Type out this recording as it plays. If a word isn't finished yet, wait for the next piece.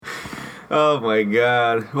Oh my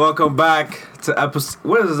God! Welcome back to episode.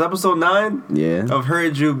 What is this? Episode 9? Yeah. Of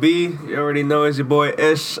Heard You Be. You already know it's your boy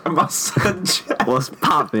Ish. And my son Jack. What's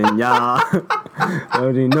poppin', y'all? I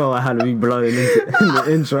already know I had to be blooded in the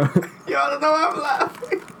intro. Y'all don't know I'm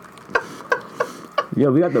laughing. Yo,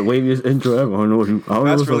 we got the waviest intro ever. I don't know what's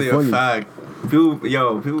That's really so funny. a fact. People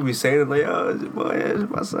be saying it like, "Oh, it's your boy Ish,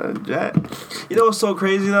 my son Jack." You know what's so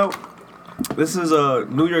crazy though? This is a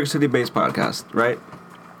New York City-based podcast, right?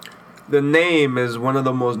 The name is one of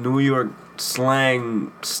the most New York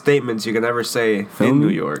slang statements you can ever say in New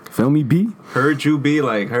York. Feel me, B? Heard you be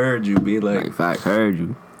like, heard you be like. Like, fact, heard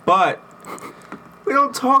you. But we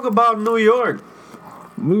don't talk about New York.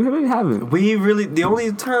 We really haven't. The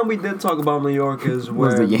only time we did talk about New York is when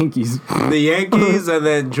Was the Yankees. The Yankees and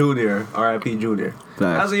then Junior, R.I.P. Junior. Facts.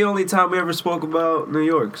 That's the only time we ever spoke about New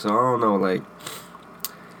York. So I don't know, like,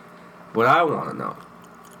 what I want to know,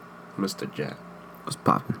 Mr. Jack. What's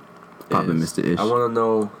poppin'? Poppin', Mr. Ish. I want to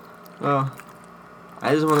know,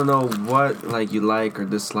 I just want to know what, like, you like or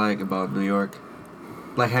dislike about New York.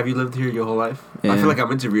 Like, have you lived here your whole life? Yeah. I feel like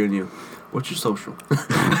I'm interviewing you. What's your social?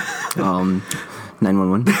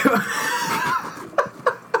 911.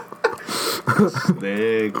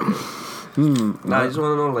 Snake. Nah, I just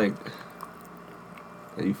want to know, like,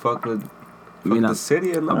 you fuck with the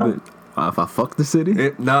city or not? If I fuck the city?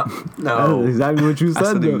 No. That's exactly what you I said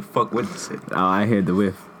said, that though. you fuck with the city. Oh, I heard the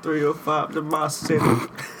whiff. 305 to my city.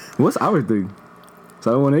 What's our thing?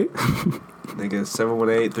 718? Nigga,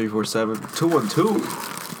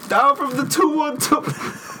 718-347-212. Down from the 212.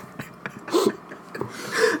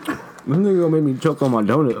 This nigga gonna make me choke on my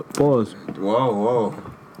donut. Pause. Whoa.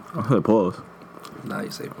 I said pause. Nah, you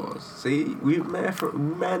say pause. See, we mad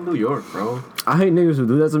New York, bro. I hate niggas who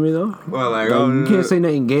do that to me, though. Well, like, You can't say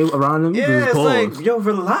nothing gay around them. yeah, Just it's pause. like, yo,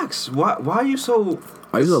 relax. Why are you so...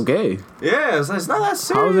 Are you so gay? Yeah, it's not that serious.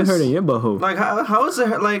 How is it hurting your butthole? Like, how is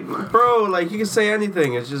it, like, bro, like, you can say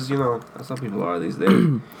anything. It's just, that's how people are these days.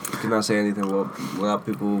 You cannot say anything without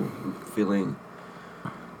people feeling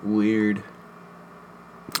weird.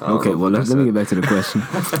 Okay, well, let me get back to the question.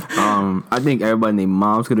 I think everybody named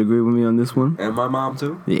moms could agree with me on this one. And my mom,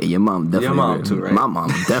 too? Yeah, your mom definitely Your mom, agreed. too, right? My mom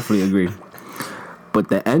definitely agreed. But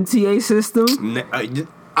the MTA system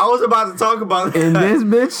I was about to talk about in this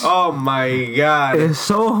bitch Oh, my God. is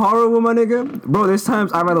so horrible, my nigga. Bro, there's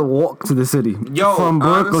times I'd rather walk to the city from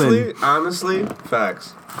Brooklyn. Honestly,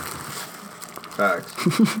 facts.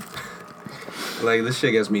 Like, this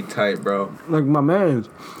shit gets me tight, bro. Like, my man.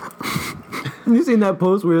 You seen that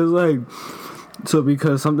post where it's like, so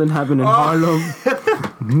because something happened in Harlem,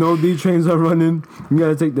 no D trains are running, you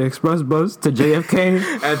gotta take the express bus to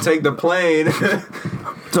JFK And take the plane.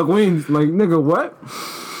 to Queens. Like, nigga, what?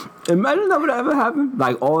 Imagine that would ever happen.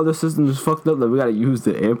 Like, all the systems is fucked up that we gotta use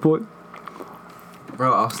the airport.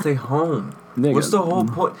 Bro, I'll stay home. Nigga. What's the whole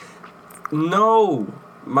point? No.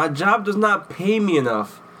 My job does not pay me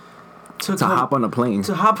enough to Hop on a plane.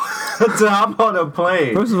 to hop on a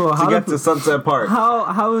plane. First of all, to get to Sunset Park.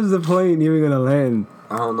 How is the plane even gonna land?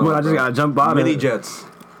 I don't know. Well, I just bro. gotta jump out Mini of it. jets.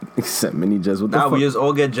 Except mini jets. What the Nah, fuck? we just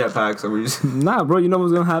all get jetpacks and we just. Nah, bro, you know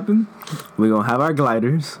what's gonna happen? We're gonna have our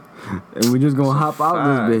gliders, and we just gonna hop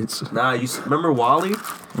out this bitch. Nah, remember Wally?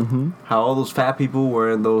 Mm-hmm. How all those fat people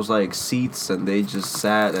were in those like seats and they just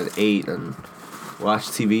sat and ate and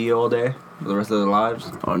watched TV all day for the rest of their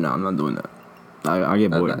lives. Oh, no, I'm not doing that. I get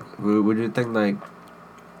bored. Would you think like?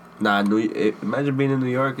 Nah, imagine being in New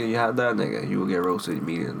York and you had that nigga. You would get roasted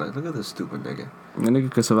immediately. Like, look at this stupid nigga. A nigga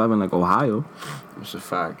could survive in, like, Ohio. It's a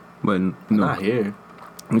fact. But, no. Not here.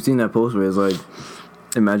 You seen that post where it's like,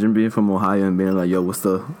 imagine being from Ohio and being like, yo, what's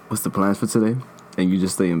the plans for today? And you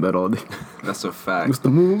just stay in bed all day. That's a fact. What's the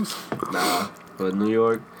moves? Nah, but New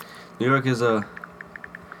York is an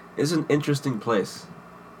interesting place.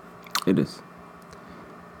 It is.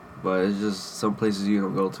 But it's just some places you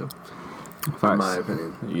don't go to. Facts. In my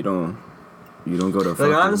opinion. You don't go to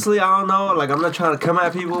Like, honestly, I don't know. Like, I'm not trying to come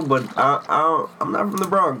at people, but I'm not from the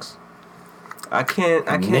Bronx. I can't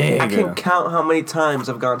count how many times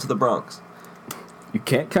I've gone to the Bronx. You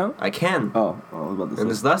can't count? I can. Oh, I was about to say.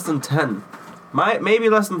 And it's less than 10. Maybe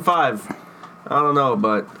less than 5. I don't know,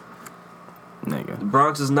 but Nigga. the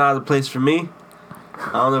Bronx is not a place for me.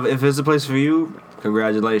 I don't know if it's a place for you.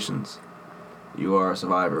 Congratulations. You are a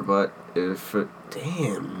survivor, but damn,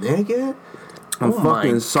 nigga. I'm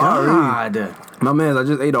fucking sorry. God. My man, I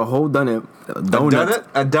just ate a whole donut. A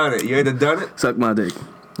donut? You ate a donut? Suck my dick.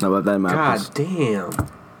 How about that in my God pussy? damn.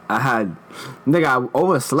 I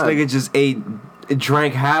overslept. Nigga just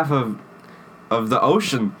drank half of the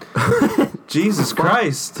ocean. Jesus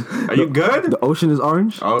Christ. Are you good? The ocean is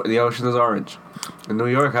orange? Oh, the ocean is orange. In New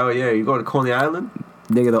York, hell yeah. You go to Coney Island?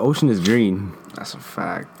 Nigga, the ocean is green. That's a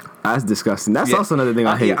fact. That's disgusting. That's also another thing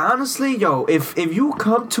I hate. Yeah, honestly, yo, if you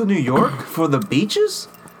come to New York for the beaches,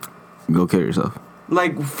 go kill yourself.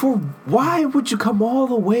 Like, why would you come all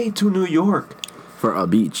the way to New York for a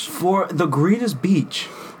beach? For the greenest beach.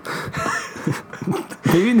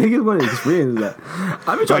 Maybe niggas want to experience that.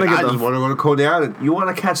 I've been trying to get I just want to go to Coney Island. You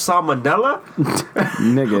want to catch salmonella?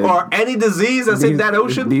 Nigga. Or any disease that's in that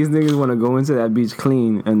ocean? These niggas want to go into that beach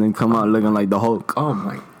clean and then come out looking like the Hulk. Oh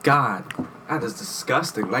my God. That is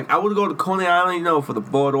disgusting. Like, I would go to Coney Island, you know, for the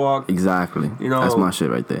boardwalk. Exactly. You know, that's my shit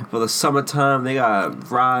right there. For the summertime, they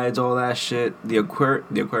got rides, all that shit. The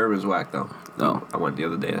aquarium is whack, though. No. I went the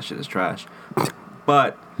other day. That shit is trash.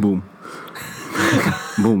 But. Boom.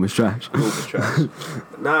 Boom, it's trash. Boom, it's trash.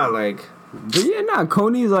 Nah, like. But yeah, nah,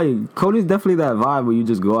 Coney's definitely that vibe where you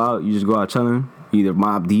just go out chilling, either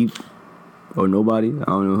Mob Deep or nobody. I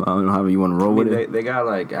don't know how you want to roll with it. They got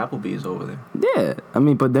like Applebee's over there. Yeah, I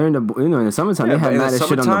mean, but they're in the summertime, they have mad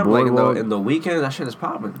shit on the boardwalk. Like in the weekend, that shit is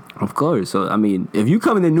popping. Of course. So I mean, if you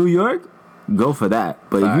coming to New York, go for that.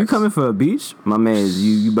 But Facts. If you coming for a beach, my man,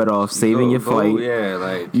 you better off saving your flight. Yeah,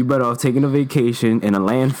 like you better off taking a vacation in a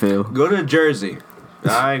landfill. Go to Jersey. All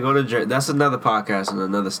right, go to Jersey. That's another podcast in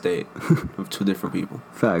another state with two different people.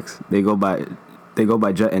 Facts. They go by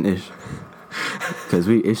Jet and Ish. Because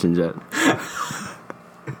we Ish and Jet.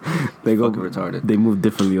 They go fucking retarded. They move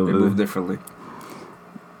differently over there. They move differently.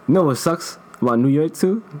 You know what sucks about New York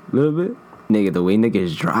too? A little bit? Nigga, the way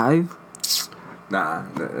niggas drive. Nah,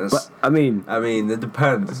 but I mean, it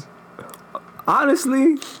depends.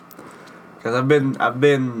 Honestly, because I've been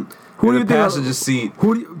in the passenger seat.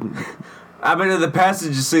 I've been in the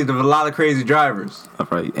passenger seat of a lot of crazy drivers.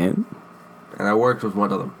 Right, and I worked with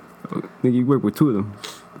one of them. Nigga, you worked with two of them.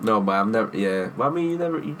 No, but I've never. Yeah, well, I mean,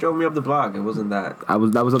 you drove me up the block. It wasn't that.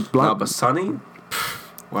 That was a block. No, but Sonny.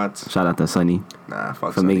 What? Shout out to Sonny. Nah,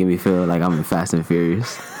 fuck for Sonny. making me feel like I'm in Fast and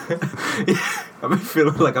Furious. I've been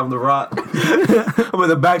feeling like I'm the Rock. I'm in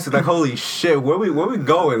the back, so like, holy shit, where we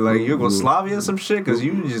going? Like, you Yugoslavia or some shit? Because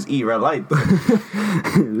you just eat red light.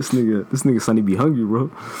 This nigga Sonny be hungry, bro.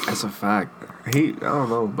 That's a fact. I don't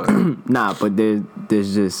know, but nah, but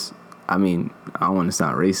there's just, I mean, I don't want to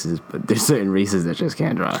sound racist, but there's certain races that just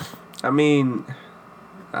can't drive. I mean,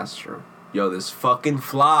 that's true. Yo, this fucking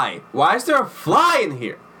fly. Why is there a fly in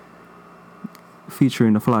here?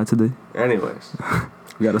 Featuring the fly today. Anyways.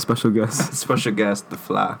 We got a special guest. Special guest, the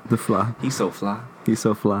fly. The fly. He's so fly. He's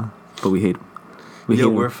so fly. But we hate him.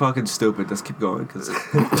 We're fucking stupid. Let's keep going. Because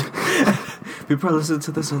people are listening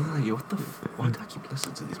to this and they're like, yo, why do I keep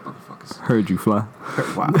listening to these motherfuckers? Heard you, fly.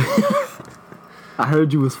 Wow. I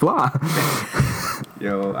heard you was fly.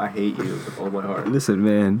 Yo, I hate you with all my heart. Listen,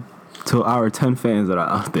 man. To our 10 fans that are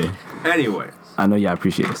out there. Anyways. I know y'all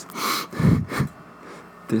appreciate us.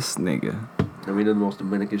 This nigga. I mean, the most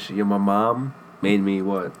Dominican shit. Yo, my mom made me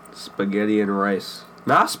what? Spaghetti and rice.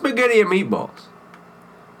 Not spaghetti and meatballs.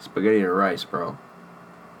 Spaghetti and rice, bro.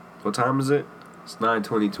 What time is it? It's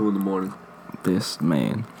 9:22 in the morning. This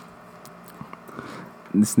man.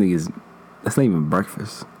 This nigga's... That's not even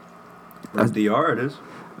breakfast. That's DR, it is.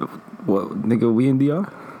 What, nigga, we in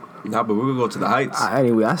DR? Nah, but we're gonna go to the Heights.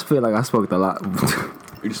 Anyway, I feel like I spoke a lot.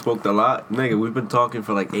 You spoke a lot? Nigga, we've been talking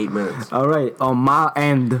for like 8 minutes. All right, on my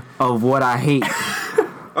end of what I hate.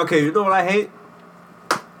 Okay, you know what I hate?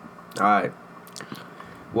 All right.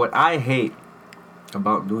 What I hate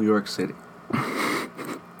about New York City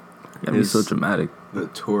is so dramatic. The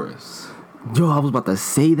tourists. Yo, I was about to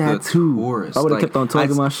say that too. Tourists. I would have kept on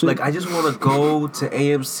talking my shit. Like, I just want to go to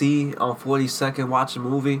AMC on 42nd, watch a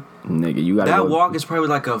movie. Nigga, you gotta That walk is probably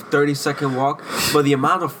like a 30-second walk, but the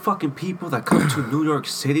amount of fucking people that come to New York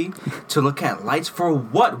City to look at lights, for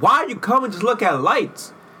what? Why are you coming to look at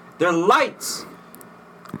lights? They're lights.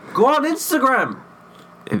 Go on Instagram.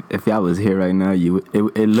 If y'all was here right now,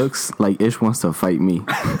 it looks like Ish wants to fight me.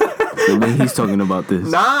 The way he's talking about this.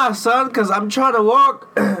 Nah, son, because I'm trying to walk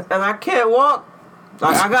and I can't walk.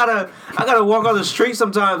 Like, I gotta walk on the street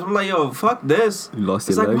sometimes. I'm like, yo, fuck this. You lost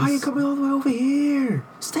it's your like, legs? why are you coming all the way over here?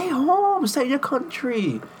 Stay home. Stay in your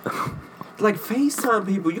country. Like, FaceTime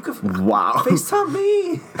people. You can FaceTime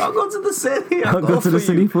me. I'll go to the city. I'll go to the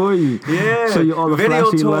city for you. Yeah. Show you all the video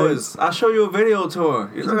flashy tours. lights. I'll show you a video tour.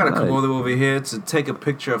 You're not gonna come all the way over here to take a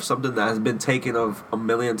picture of something that has been taken of 1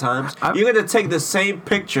 million times. You're gonna take the same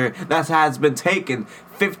picture that has been taken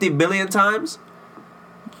 50 billion times?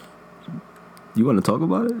 You want to talk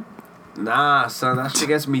about it? Nah, son. That shit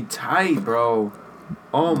gets me tight, bro.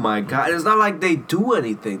 Oh my god. It's not like they do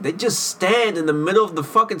anything. They just stand in the middle of the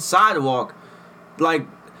fucking sidewalk like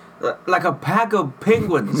a pack of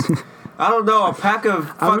penguins. I don't know, a pack of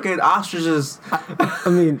fucking ostriches. I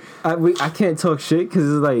mean, I can't talk shit because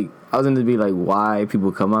it's like I was going to be like, why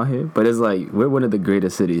people come out here, but it's like we're one of the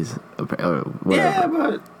greatest cities. Or whatever. Yeah,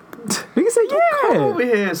 but we can say come yeah. over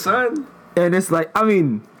here, son. And it's like, I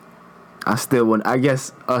mean, I still want. I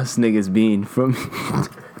guess us niggas being from.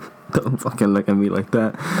 Don't fucking look at me like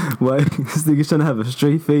that. Why this nigga's trying to have a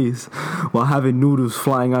straight face while having noodles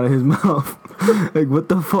flying out of his mouth? Like, what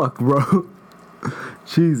the fuck, bro?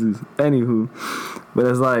 Jesus. Anywho, but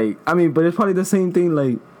it's like, I mean, but it's probably the same thing.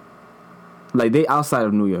 Like they outside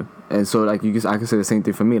of New York, and so like I can say the same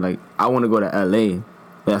thing for me. Like I want to go to LA,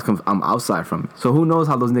 but that's 'cause I'm outside from it. So who knows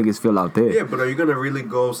how those niggas feel out there? Yeah, but are you gonna really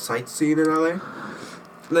go sightseeing in LA?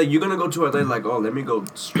 Like you're gonna go to LA like, oh, let me go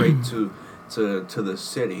straight to the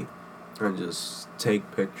city and just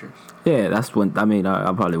take pictures. Yeah, that's when I mean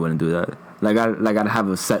I probably wouldn't do that. I'd have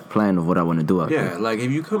a set plan of what I want to do out there. Yeah, like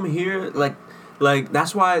if you come here, like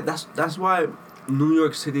that's why New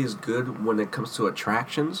York City is good when it comes to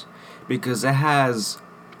attractions, because it has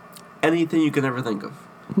anything you can ever think of.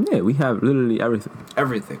 Yeah, we have literally everything.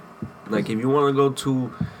 Everything. Like if you want to go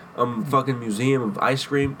to fucking museum of ice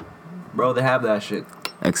cream, bro, they have that shit.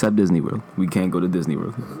 Except Disney World. We can't go to Disney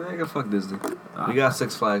World. Nigga, fuck Disney. We got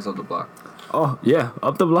Six Flags up the block. Oh, yeah.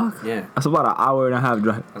 Up the block? Yeah. That's about an hour and a half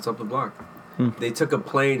drive. That's up the block. They took a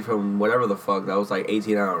plane from whatever the fuck. That was like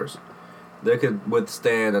 18 hours. They could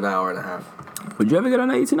withstand an hour and a half. Would you ever get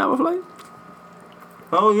on an 18-hour flight?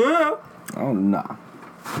 Oh, yeah. Oh, nah.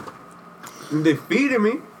 They feeding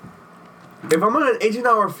me. If I'm on an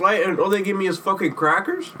 18-hour flight and all they give me is fucking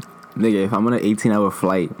crackers? Nigga, if I'm on an 18-hour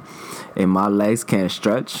flight and my legs can't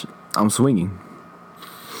stretch, I'm swinging.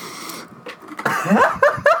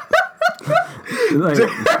 Like,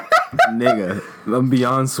 nigga, I'm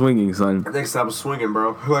beyond swinging, son. Next time I'm swinging,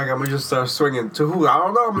 bro. Like, I'm gonna just start swinging. To who? I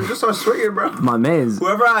don't know. I'm gonna just start swinging, bro. My man's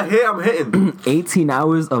Whoever I hit, I'm hitting. 18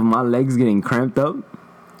 hours of my legs getting cramped up.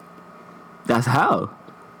 That's how.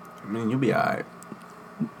 I mean, you'll be alright.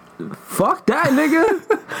 Fuck that, nigga.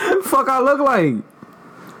 What the fuck I look like?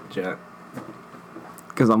 Jet.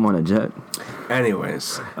 Because I'm on a jet.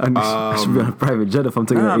 Anyways. I should be on a private jet if I'm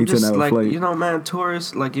taking an 18-hour like, flight. you know, man,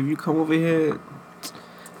 tourists, like, if you come over here,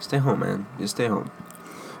 stay home, man. Just stay home.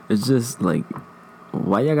 It's just like,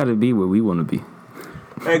 why y'all gotta be where we want to be?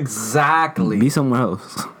 Exactly. Be somewhere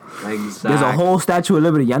else. Exactly. There's a whole Statue of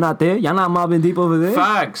Liberty. Y'all not there? Y'all not mobbing deep over there?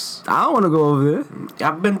 Facts. I don't want to go over there.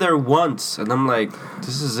 I've been there once, and I'm like,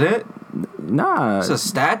 this is it? Nah. It's a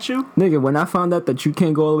statue? Nigga, when I found out that you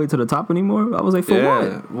can't go all the way to the top anymore, I was like, for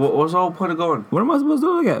what? What's the whole point of going? What am I supposed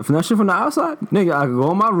to look at? From that shit from the outside? Nigga, I can go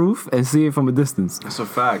on my roof and see it from a distance. That's a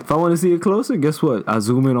fact. If I want to see it closer, guess what? I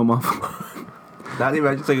zoom in on my phone. Not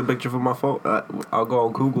even I just take a picture from my phone. I'll go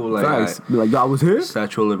on Google like, Facts. Be like, y'all was here?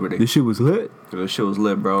 Statue of Liberty. This shit was lit. This shit was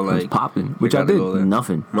lit, bro. It Like was popping. we Which I gotta did. go there.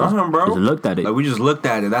 Nothing. Nothing, bro. Just looked at it. Like we just looked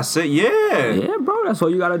at it. That's it. Yeah. Yeah, bro. That's all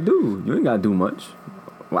you gotta do. You ain't gotta do much.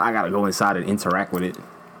 Well, I gotta go inside and interact with it.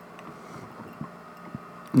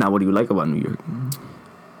 Now, what do you like about New York?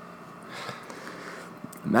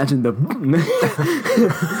 Imagine the...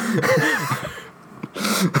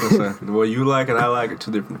 Listen, what you like and I like are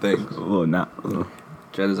two different things. Oh, nah.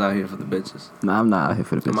 Jed is out here for the bitches. Nah, I'm not out here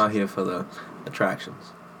for the I'm bitch. out here for the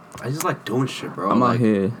attractions. I just like doing shit, bro. I'm like, out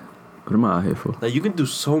here... What am I out here for? Like, you can do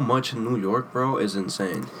so much in New York, bro. It's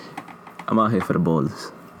insane. I'm out here for the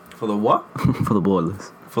ballers. For the what? For the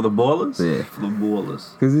ballers. For the ballers? Yeah. For the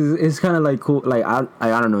ballers. Because it's kind of like cool. Like, I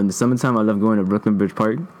don't know. In the summertime, I love going to Brooklyn Bridge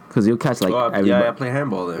Park. Because you'll catch, like, everybody. Yeah, I play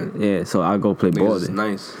handball there. Yeah, so I'll go play ball It's there.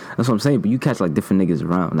 nice. That's what I'm saying. But you catch, like, different niggas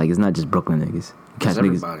around. Like, it's not just Brooklyn niggas. You catch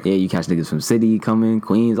niggas. Everybody. Yeah, you catch niggas from City, coming,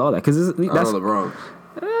 Queens, all that. Because I that's... know the Bronx.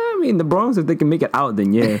 I mean, the Bronx, if they can make it out,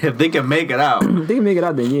 then yeah. If they can make it out. If they can make it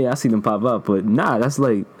out, then yeah, I see them pop up. But nah, that's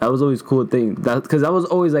like, that was always a cool thing. Because that was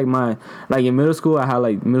always like my, like in middle school, I had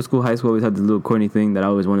like, middle school, high school, always had this little corny thing that I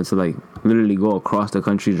always wanted to like literally go across the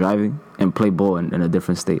country driving and play ball in a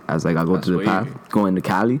different state. As like I go That's to the wavy. path, going to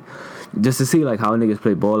Cali, just to see like how niggas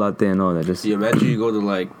play ball out there and all that. Just Yeah, imagine you go to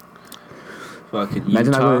like fucking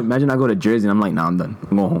imagine Utah. imagine I go to Jersey and I'm like, nah, I'm done.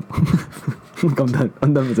 I'm going home.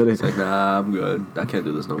 I'm done for today. It's like, nah, I'm good. I can't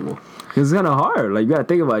do this no more. It's kind of hard. Like, you gotta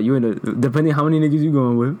think about it. You in the, depending how many niggas you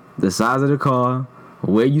going with, the size of the car,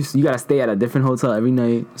 where you gotta stay at a different hotel every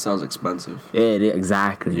night. Sounds expensive. Yeah,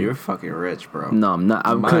 exactly. You're fucking rich, bro. No, I'm not.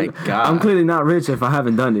 My God. I'm clearly not rich if I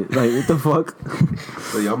haven't done it. Like, what the fuck?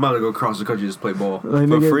 But yo, I'm about to go across the country just play ball Like,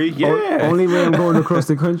 for nigga, free. Yeah. Only way I'm going across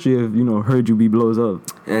the country if, heard you be blows up.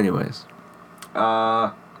 Anyways,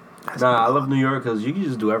 nah, I love New York because you can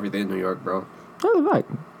just do everything in New York, bro. That's a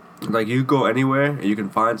fact. Like you go anywhere and you can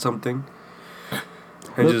find something.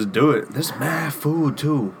 and just do it. There's mad food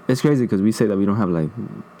too. It's crazy because we say that we don't have like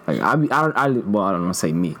I don't want to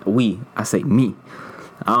say me. I say me.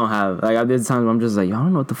 I don't have like there's times where I'm just like I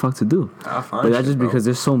don't know what the fuck to do. But that's just because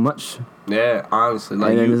there's so much. Yeah, honestly,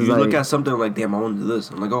 like you like, look at something like, damn, I want to do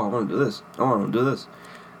this. I'm like, oh, I want to do this. I want to do this.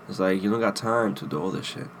 It's like you don't got time to do all this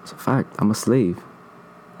shit. It's a fact. I'm a slave.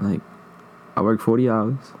 Like I work 40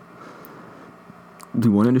 hours.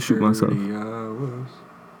 Do wanting to shoot myself. Hours.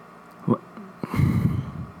 What?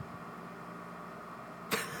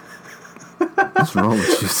 What's wrong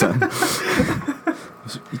with you, son?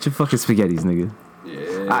 Eat your fucking spaghettis, nigga.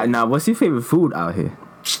 Yeah. Now, what's your favorite food out here?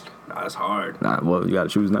 Nah, it's hard. Nah, well, you gotta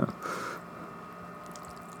choose now.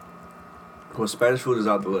 Well, Spanish food is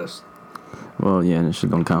out the list. Well, yeah, that shit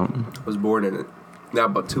don't count. I was born in it. Now,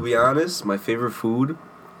 but to be honest, my favorite food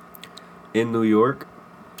in New York,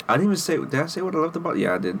 I didn't even say, did I say what I loved about it?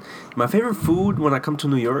 Yeah, I did. My favorite food when I come to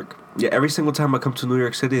New York, yeah, every single time I come to New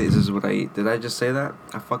York City, this is what I eat. Did I just say that?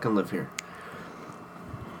 I fucking live here.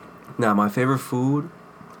 Now, my favorite food,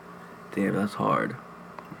 damn, that's hard.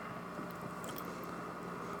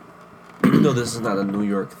 Even though this is not a New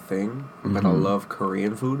York thing, but I love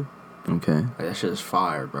Korean food. Okay. Like, that shit is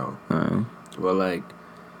fire, bro. Alright. Well, like,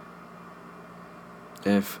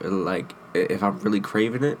 if I'm really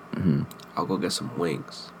craving it, I'll go get some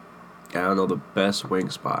wings. And I know the best wing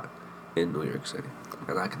spot in New York City,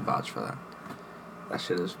 and I can vouch for that. That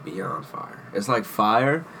shit is beyond fire. It's like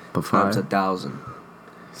fire, But fire? times 1,000.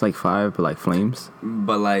 It's like fire, but like flames?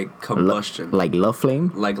 But like combustion. Like love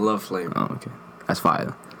flame? Like love flame. Oh, okay. That's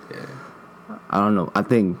fire. Yeah. I don't know. I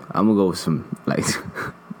think I'm gonna go with some, like,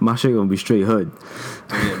 my shit gonna be straight hood.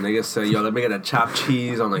 Yeah, niggas say, yo, let me get a chopped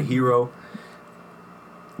cheese on a hero.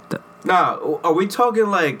 Nah, are we talking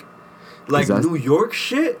like New York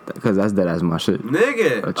shit? Because that's dead as my shit.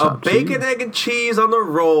 Nigga, a bacon, cheese? egg, and cheese on the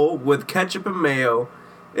roll with ketchup and mayo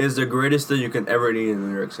is the greatest thing you can ever eat in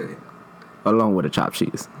New York City. Along with the chopped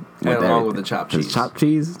cheese. And along with the chopped cheese. Chopped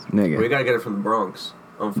cheese? Nigga. We gotta get it from the Bronx,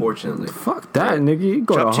 unfortunately. Fuck that, nigga. You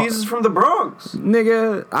go Chopped to cheese is from the Bronx.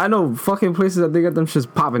 Nigga, I know fucking places that they got them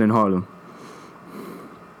shits popping in Harlem.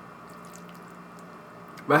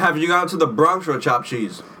 But have you gone to the Bronx for chopped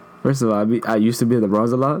cheese? First of all, I used to be at the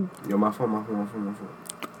Bronx a lot. Yo, my phone.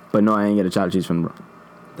 But no, I ain't get a chopped cheese from the Bronx.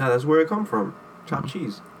 Nah, that's where it come from. Chopped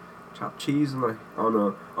cheese. Chopped cheese and like on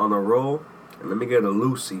a roll. And let me get a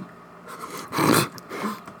Lucy.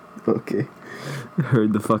 Okay.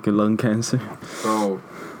 Heard the fucking lung cancer. So,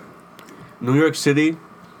 New York City.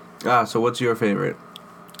 So what's your favorite?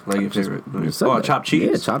 Like your favorite? Chopped cheese.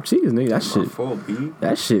 Yeah, chopped cheese, nigga. That shit. Full B.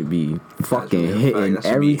 That shit be fucking really hitting that's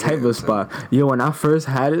every me type hitting, of spot. Yo, when I first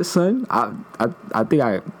had it, son, I think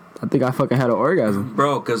I fucking had an orgasm.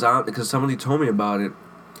 Bro, cause somebody told me about it.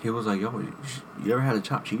 He was like, yo, you ever had a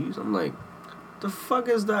chopped cheese? I'm like, the fuck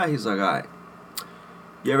is that? He's like, alright.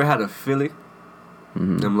 You ever had a Philly?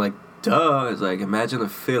 And I'm like, duh. It's like, imagine a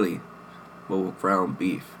Philly with ground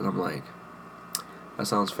beef. And I'm like, that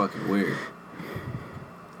sounds fucking weird.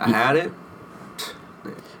 I had it.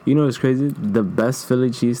 You know what's crazy? The best Philly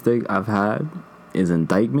cheesesteak I've had is in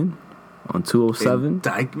Dyckman on 207. In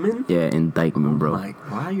Dyckman? Yeah, in Dyckman, bro. Like,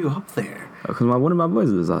 why are you up there? Because one of my boys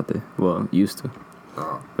lives out there. Well, used to.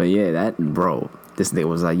 Oh. But yeah, this nigga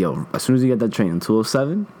was like, yo, as soon as you get that train on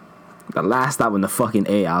 207, the last stop in the fucking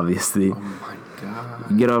A, obviously. Oh my god.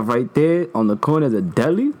 You get off right there on the corner of the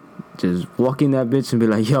deli, just walk in that bitch and be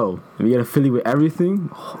like, yo, let me get a Philly with everything.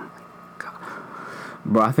 Oh my god.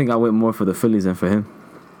 Bro, I think I went more for the Phillies than for him.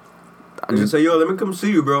 I just say, yo, let me come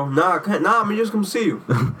see you, bro. Nah, I can't. Nah, let me just come see you.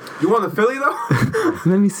 You want the Philly, though?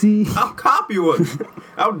 Let me see. I'll cop you one.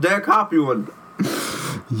 I'll dare cop you one.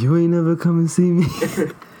 You ain't never come and see me.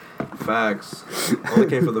 Facts. Only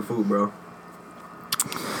came for the food, bro.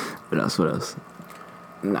 What else? There's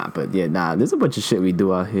a bunch of shit we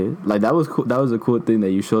do out here. Like, that was cool. That was a cool thing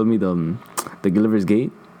that you showed me, the Gulliver's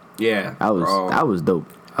Gate. Yeah. That was dope.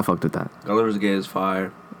 I fucked with that. Gulliver's Gate is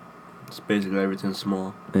fire. It's basically everything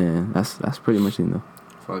small. Yeah, that's pretty much it, though.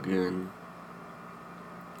 Fucking...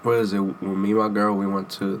 What is it? When me and my girl, we went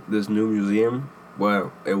to this new museum.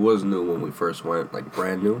 Well, it was new when we first went, like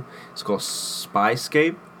brand new. It's called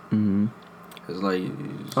Spyscape. Mm-hmm. It's like...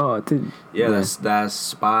 Oh, I think... Yeah, that's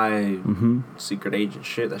spy, secret agent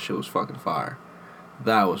shit. That shit was fucking fire.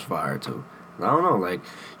 That was fire, too. I don't know, like,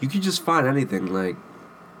 you could just find anything. Like,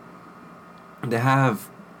 they have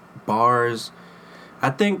bars. I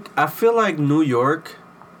feel like New York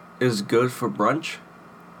is good for brunch.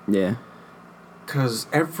 Yeah. Because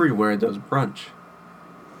everywhere does brunch.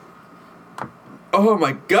 Oh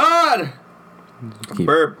my god!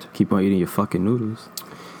 Burped. Keep on eating your fucking noodles.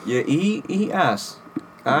 Yeah, eat ass.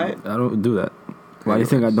 Alright? I don't do that. Why do you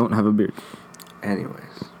think I don't have a beard?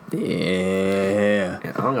 Anyways. Yeah.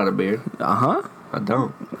 Yeah, I don't got a beard. Uh-huh. I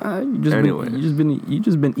don't. You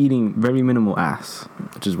just been eating very minimal ass,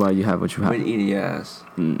 which is why you have what you have. I've been eating ass.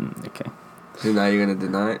 Okay. So now you're gonna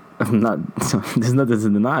deny it? I'm not. There's nothing to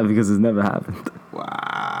deny because it's never happened.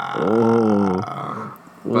 Wow.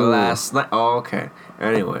 But last night. Oh, okay.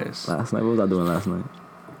 Anyways. Last night, what was I doing last night?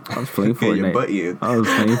 I was playing Get your Fortnite. butt eaten. I was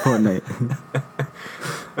playing Fortnite.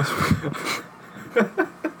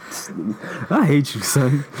 I hate you,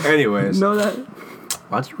 son. Anyways. You know that?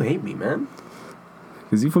 Why'd you hate me, man?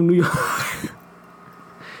 Cause you from New York.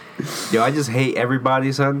 Yo, I just hate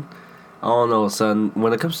everybody, son. I don't know, son.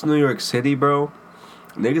 When it comes to New York City, bro,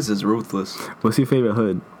 niggas is ruthless. What's your favorite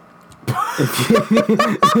hood?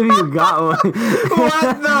 if you got one.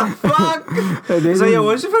 What the fuck? So, yo,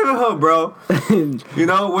 what's your favorite hood, bro? You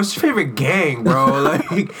know, what's your favorite gang, bro?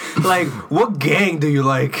 Like, what gang do you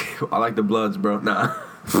like? I like the Bloods, bro. Nah.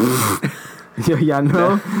 Yo, y'all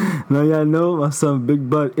know? No, y'all know my son Big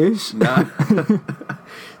Butt Ish. Nah.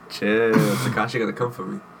 Chill. Takashi gonna come for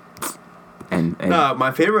me. And Nah,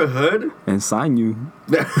 my favorite hood. And sign you.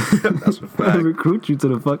 That's a fact. Recruit you to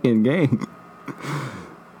the fucking gang.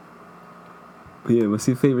 But yeah, what's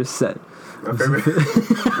your favorite set? My favorite.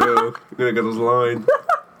 Yo, you gonna get those lines.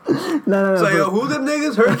 No. So, yo, who them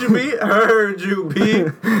niggas heard you be? Heard you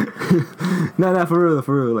be. No, for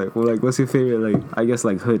real. Like, what's your favorite? Like, I guess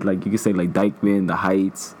like hood. Like, you could say like Dykeman, the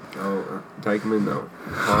Heights. Oh, Dykeman, no.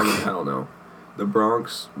 Harlem, hell no. The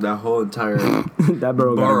Bronx, that whole entire that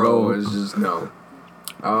borough borough is just no.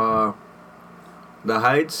 The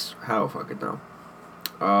Heights, hell fucking no.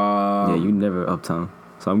 Yeah, you never uptown.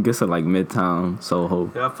 So I'm guessing like Midtown,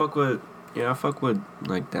 Soho. Yeah, I fuck with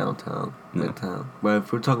like downtown, Yeah. Midtown. But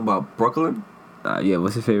if we're talking about Brooklyn, Yeah,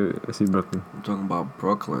 what's your favorite? What's your Brooklyn? I'm talking about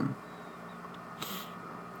Brooklyn.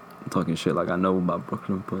 I'm talking shit like I know about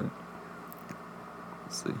Brooklyn, but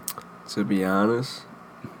let's see. To be honest,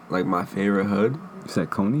 like my favorite hood. You said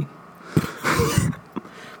Coney?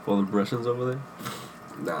 For the Russians over there?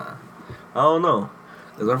 Nah, I don't know.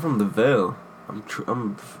 Cause I'm from the Ville. I'm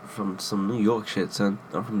from some New York shit, son.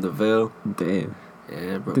 I'm from the Ville. Damn.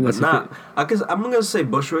 Yeah, bro. Think But that's nah, I guess I'm gonna say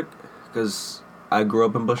Bushwick, cause I grew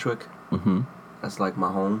up in Bushwick. Mm-hmm. That's like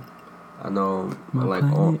my home. I know, My like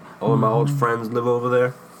planet, all my old home. friends live over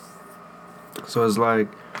there. So it's like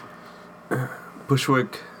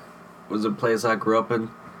Bushwick was a place I grew up in.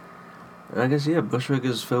 And I guess Bushwick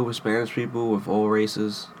is filled with Spanish people with all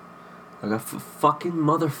races. Like I fucking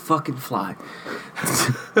motherfucking fly.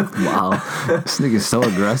 Wow, this nigga's so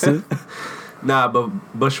aggressive. Nah, but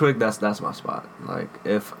Bushwick, that's my spot. Like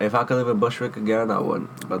if I could live in Bushwick again, I would.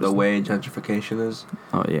 But the way gentrification is,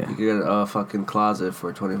 Oh yeah. you could get a fucking closet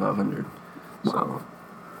for $2,500. So,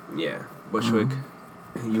 yeah, Bushwick,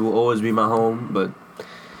 you will always be my home, but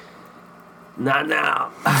not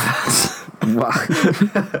now. Wow.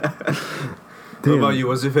 What about you?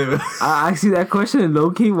 What's your favorite? I asked you that question low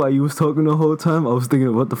key while you was talking the whole time. I was thinking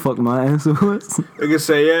of what the fuck my answer was. I can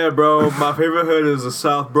say, yeah, bro. My favorite hood is the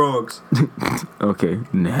South Bronx. Okay,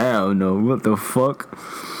 hell no. What the fuck?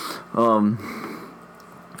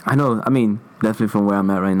 I know. I mean, definitely from where I'm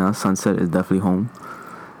at right now, Sunset is definitely home.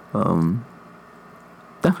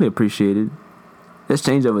 Definitely appreciated. It's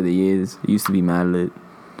changed over the years. It used to be mad lit,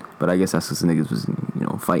 but I guess that's because the niggas was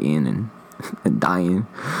fighting and dying.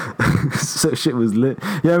 So shit was lit.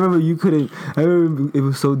 Yeah, I remember it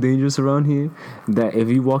was so dangerous around here that if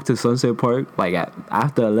you walked to Sunset Park like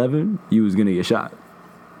after 11, you was gonna get shot.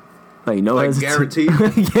 Like no, like guaranteed.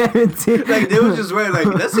 Guaranteed. Like they was just wearing like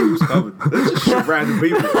let's see who's coming. Let's just shoot random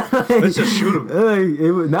people. Let's just shoot them.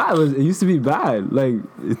 Like it used to be bad. Like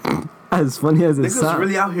as funny as it Niggas sounds.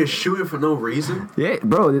 really out here shooting for no reason. Yeah,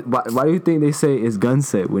 bro. Why do you think they say it's gun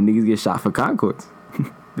set when niggas get shot for Concords?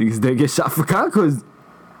 Because they get shot for Concords.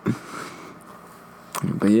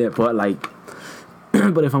 But yeah,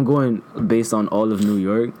 but if I'm going based on all of New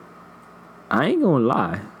York, I ain't gonna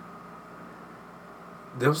lie.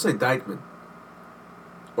 They don't say Dykeman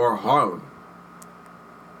or Harlem.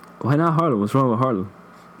 Why not Harlem? What's wrong with Harlem?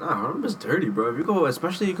 Nah, Harlem is dirty, bro. If you go,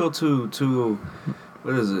 especially you go to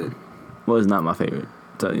what is it? Well, it's not my favorite.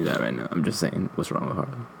 I'm telling you that right now. I'm just saying, what's wrong with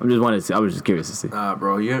Harlem? I was just curious to see. Nah,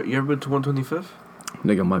 bro. You ever been to 125th?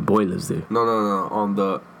 Nigga, my boy lives there. No.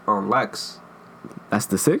 On Lex. That's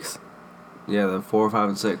the 6th? Yeah, the 4, 5,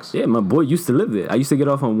 and 6. Yeah, my boy used to live there. I used to get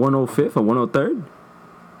off on 105th or 103rd.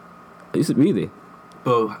 I used to be there.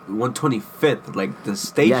 But 125th, like the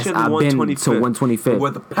station. Yes, I've been to 125th. Where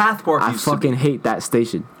the Pathmark I used to be. fucking hate that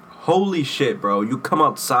station. Holy shit, bro. You come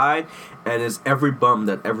outside and it's every bum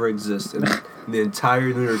that ever exists in the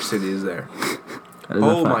entire New York City is there.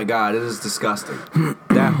 Oh my god, it is disgusting.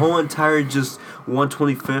 That whole entire just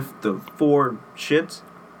 125th of 4 shits.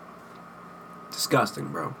 Disgusting,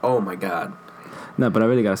 bro. Oh my god. No, but I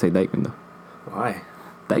really gotta say Dykeman though. Why?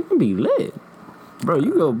 Dykeman be lit. Bro,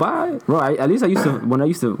 you go by. Bro, at least I used to,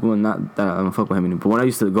 well, not that I don't fuck with him anymore, but when I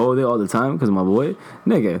used to go there all the time because of my boy,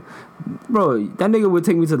 nigga, bro, that nigga would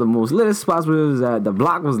take me to the most lit spots where it was at. The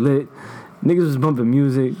block was lit. Niggas was bumping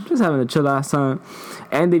music, just having a chill ass time.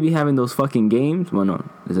 And they be having those fucking games. Well, no,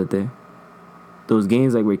 is that there? Those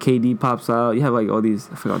games like where KD pops out. You have like all these,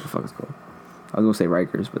 I forgot what the fuck it's called. I was gonna say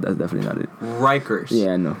Rikers, but that's definitely not it. Rikers?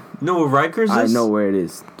 Yeah, I know. You know what Rikers is? I know where it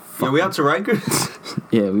is. Yeah, we out to Rikers?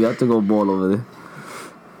 Yeah, we have to go ball over there.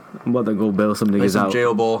 I'm about to go bail some Play niggas some out.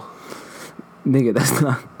 jail ball. Nigga,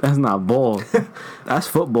 that's not ball. That's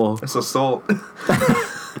football. That's assault.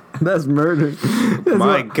 That's murder. That's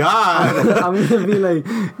My God. I'm gonna be like,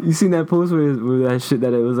 you seen that post where that shit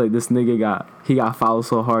that it was like this nigga got fouled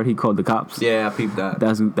so hard he called the cops. Yeah, I peeped that.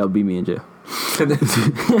 That'll be me in jail.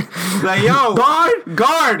 Like, yo,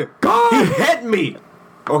 guard, he hit me.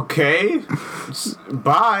 Okay,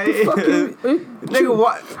 bye. Nigga,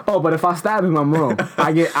 what? Oh, but if I stab him, I'm wrong.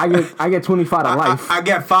 I get 25 to life. I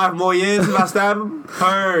get 5 more years if I stab him.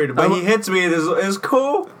 Heard, but he hits me. It's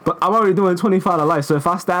cool. But I'm already doing 25 to life. So if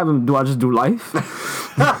I stab him, do I just do life?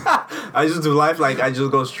 I just do life like I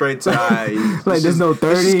just go straight to like there's no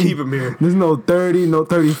 30. Just keep him here. There's no 30, no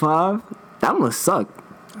 35. That must suck.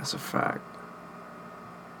 That's a fact.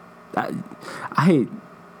 I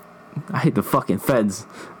hate the fucking feds.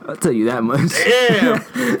 I'll tell you that much. Damn.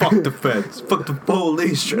 Fuck the feds. Fuck the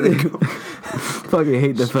police. Trying to go. Fucking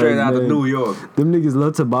hate the Straight feds. out man. of New York. Them niggas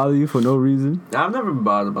love to bother you for no reason. I've never been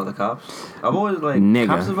bothered by the cops. I've always Nigga.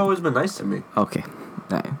 cops have always been nice to me. Okay.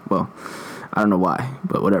 Alright. Well, I don't know why,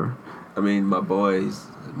 but whatever. I mean, my boys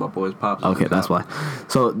pops. Okay, that's why.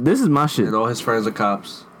 So this is my shit. And all his friends are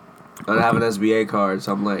cops. I have an SBA card,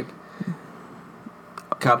 so I'm like,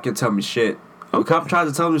 cop can tell me shit. If a cop tries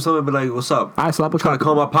to tell me something, be like, what's up? I slap a Trying cop. to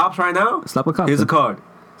call my pops right now? Slap a cop. Here's a then. card.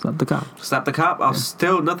 Slap the cop. Slap the cop, I'll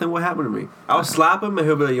still, nothing will happen to me. I'll slap him and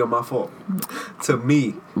he'll be like, yo, my fault. To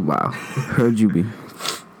me. Wow. Heard you be.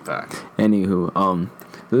 Fact. Anywho,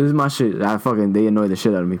 this is my shit. They annoy the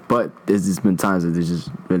shit out of me. But there's just been times that they just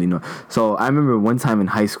really annoy. So I remember one time in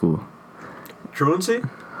high school. Truancy?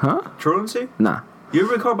 Huh? Truancy? Nah. You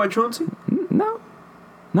ever been caught by truancy? No.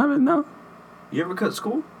 Not really, no. You ever cut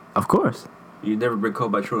school? Of course. You never been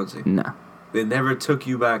caught by truancy? Nah. They never took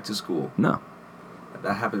you back to school. No.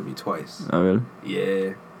 That happened to me twice. Oh, really?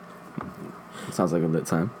 Yeah. Sounds like a lit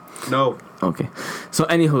time. No. Okay. So,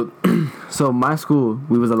 anywho, so my school,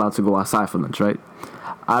 we was allowed to go outside for lunch, right?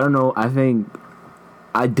 I don't know. I think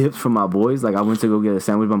I dipped from my boys. Like, I went to go get a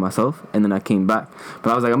sandwich by myself, and then I came back.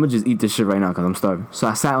 But I was like, I'm going to just eat this shit right now because I'm starving. So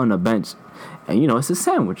I sat on the bench, and, you know, it's a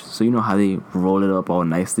sandwich. So, you know how they roll it up all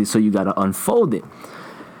nicely. So you got to unfold it.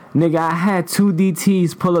 Nigga, I had 2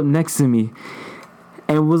 DTs pull up next to me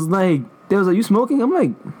and was like, they was like, you smoking? I'm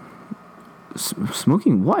like,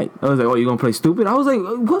 smoking what? I was like, oh, you gonna play stupid? I was like,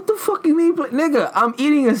 what the fuck you mean play? Nigga, I'm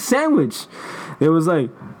eating a sandwich. They was like,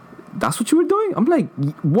 that's what you were doing? I'm like,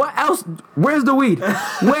 what else? Where's the weed?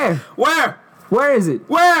 Where? Where is it?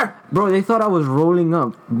 Where? Bro, they thought I was rolling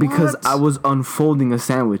up because What? I was unfolding a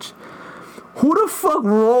sandwich. Who the fuck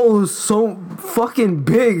rolls so fucking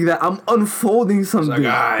big that I'm unfolding something?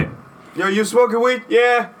 Like, alright. Yo, you smoking weed?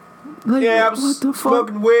 Yeah. Like, Yeah, I'm what the fuck?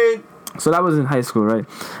 smoking weed. So that was in high school, right?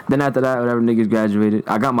 Then after that, whatever, niggas graduated.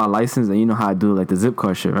 I got my license, and you know how I do like the zip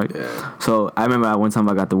car shit, right? Yeah. So I remember one time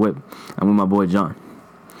I got the whip. I'm with my boy John.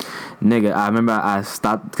 Nigga, I remember I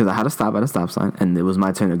stopped because I had to stop at a stop sign, and it was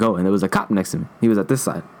my turn to go, and there was a cop next to me. He was at this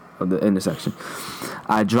side of the intersection.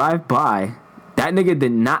 I drive by. That nigga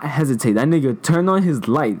did not hesitate. That nigga turned on his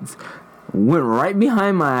lights, went right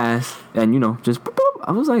behind my ass, and you know, just boop, boop.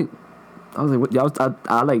 I was like, what?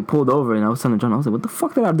 I like pulled over and I was telling John, I was like, what the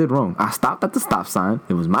fuck did I did wrong? I stopped at the stop sign.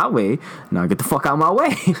 It was my way. Now get the fuck out of my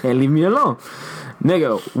way and leave me alone.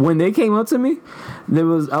 Nigga, when they came up to me, I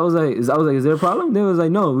was like, is there a problem? They was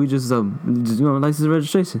like, no, we just you know, license and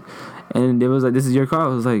registration. And they was like, this is your car? I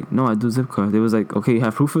was like, no, I do zip car. They was like, okay, you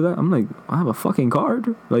have proof of that? I'm like, I have a fucking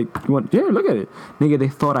card. Like, you want? Yeah, look at it. Nigga, they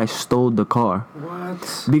thought I stole the car.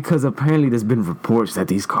 What? Because apparently there's been reports that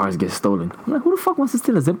these cars get stolen. I'm like, who the fuck wants to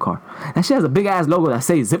steal a zip car? That shit has a big ass logo that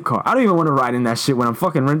says zip car. I don't even want to ride in that shit when I'm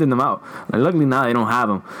fucking renting them out. Like, luckily now they don't have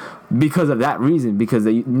them because of that reason. Because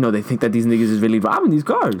they, you know, they think that these niggas is really robbing these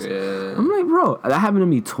cars. Yeah. I'm like, bro, that happened to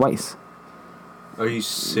me twice. Are you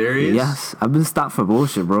serious? Yes, I've been stopped for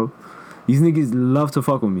bullshit, bro. These niggas love to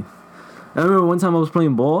fuck with me. I remember one time I was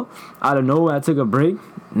playing ball. Out of nowhere, I took a break.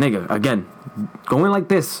 Nigga, again, going like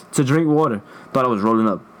this to drink water. Thought I was rolling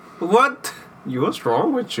up. What? What's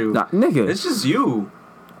wrong with you? Nah, nigga. It's just you.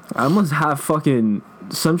 I must have fucking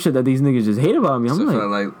some shit that these niggas just hate about me. I'm So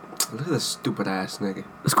like, look at this stupid ass nigga.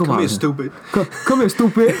 let's go Come here, out. stupid. Come here,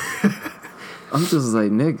 stupid. I'm just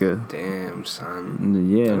like, nigga. Damn, son.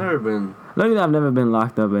 Yeah. I've never been. Luckily, I've never been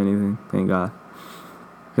locked up or anything. Thank God.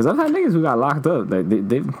 Because I've had niggas who got locked up. Like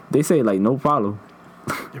they say like no problem.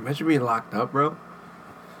 You imagine being locked up, bro?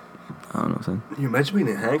 I don't know, son. You imagine being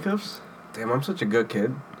in handcuffs? Damn, I'm such a good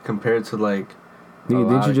kid compared to like. Nigga,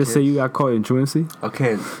 didn't you just say you got caught in truancy?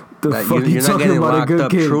 Okay. The That fuck you you're not talking getting about a locked good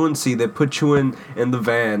up. kid? Truancy, they put you in the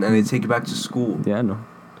van and they take you back to school. Yeah, I know.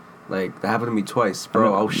 Like, that happened to me twice,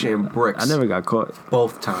 bro. I was shitting bricks. I never got caught.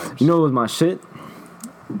 Both times. You know what was my shit?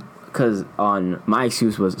 Because on my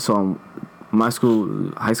excuse was my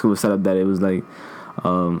school, high school was set up that it was like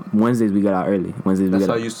Wednesdays we got out early. Wednesdays we That's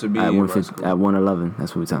got how out it used to be at in my 1:50 school. at 1:11.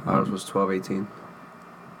 That's what we talking Ours about. was 12:18.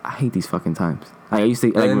 I hate these fucking times. Like I used to.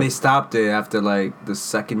 And Like, then they stopped it after like the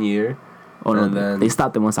second year. oh no, and then- they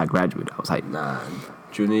stopped it once I graduated. I was like, Nah,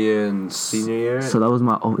 junior year and senior year. so that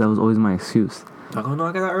was always my excuse. I go, no,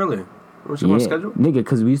 I got out early. What's your schedule? Nigga,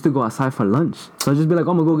 because we used to go outside for lunch. So I'd just be like,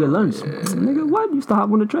 I'm gonna go get lunch. Yeah. Nigga, what? Used to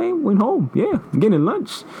hop on the train, went home. Yeah, I'm getting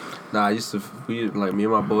lunch. Nah, I used to, like, me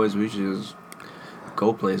and my boys, we used to just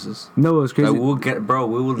go places. No, it was crazy. Like,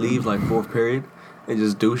 we would leave, like, fourth period and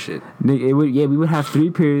just do shit. Nigga, we would have 3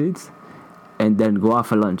 periods and then go out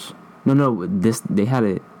for lunch. No, they had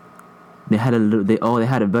it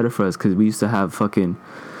better for us because we used to have fucking,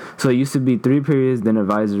 so it used to be 3 periods, then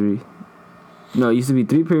advisory. No, it used to be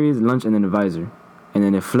 3 periods, lunch, and then advisory. And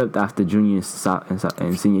then it flipped after junior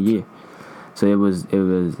and senior year. So it was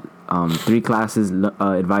 3 classes,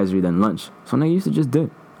 advisory, then lunch. So I used to just dip.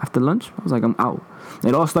 After lunch, I was like, I'm out.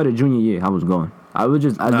 It all started junior year. I was gone. I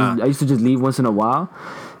used to just leave once in a while.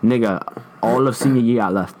 Nigga, all of senior year I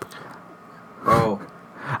left. Bro.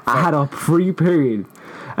 I had a free period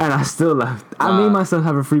and I still left. I made myself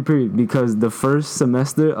have a free period because the first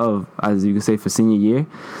semester of, as you can say, for senior year,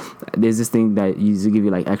 there's this thing that used to give you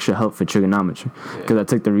like extra help for trigonometry because I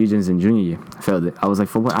took the regions in junior year. I failed it. I was like,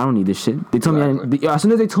 for what? I don't need this shit. They told me as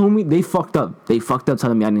soon as they told me, they fucked up. They fucked up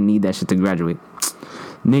telling me I didn't need that shit to graduate.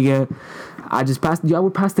 Nigga, I just passed. I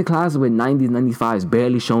would pass the class with 90s, 95s,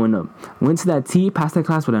 barely showing up. Went to that T, passed the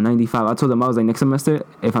class with a 95. I told them, I was like, next semester,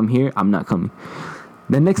 if I'm here, I'm not coming.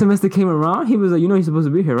 The next semester came around, he was like, you know you're supposed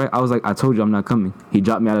to be here, right? I was like, I told you I'm not coming. He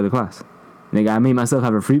dropped me out of the class. Nigga, I made myself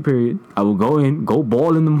have a free period. I would go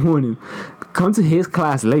ball in the morning, come to his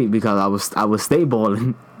class late because I would stay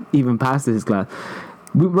balling, even past his class.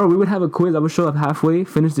 We would have a quiz. I would show up halfway,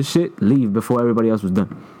 finish the shit, leave before everybody else was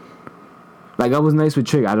done. Like, I was nice with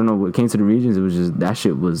Trick. I don't know what came to the regions. It was just, that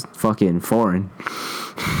shit was fucking foreign.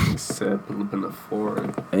 Said living a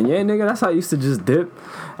foreign. And yeah, nigga, that's how I used to just dip.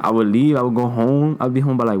 I would leave. I would go home. I'd be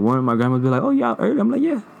home by like 1. My grandma would be like, oh, yeah, early. I'm like,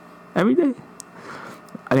 yeah, every day.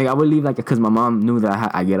 I think I would leave like, because my mom knew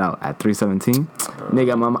that I get out at 3:17.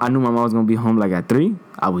 Nigga, I knew my mom was going to be home like at 3.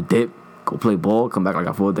 I would dip, go play ball, come back like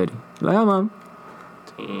at 4:30. Like, yeah, mom.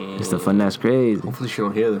 It's the fun that's crazy. Hopefully she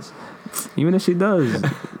don't hear this. Even if she does.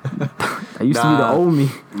 I used to be the old me.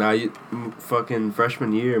 Nah, fucking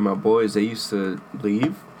freshman year, my boys, they used to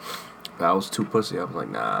leave. But I was too pussy. I was like,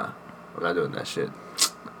 nah, I'm not doing that shit.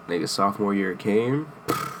 Nigga, sophomore year came.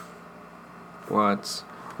 What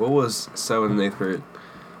was 7th and 8th period?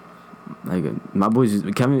 Like, my boys,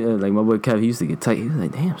 Kevin, like my boy Kev, he used to get tight. He was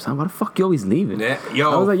like, damn, son, why the fuck you always leaving? Yeah,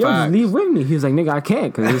 yo, I was like, yo, facts. just leave with me. He was like, nigga, I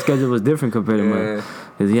can't, because his schedule was different compared to mine.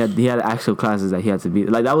 Because he had actual classes that he had to be.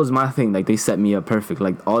 Like, that was my thing. Like, they set me up perfect.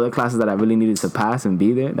 Like, all the classes that I really needed to pass and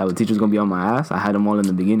be there, that the teacher's gonna be on my ass, I had them all in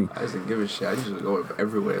the beginning. I didn't give a shit. I used to go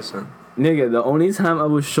everywhere, son. Nigga, the only time I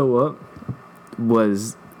would show up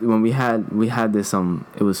was when we had this,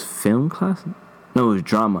 it was film class? No, it was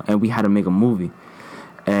drama, and we had to make a movie.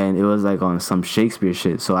 And it was like on some Shakespeare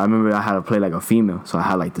shit. So I remember I had to play like a female. So I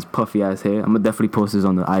had like this puffy ass hair. I'm gonna definitely post this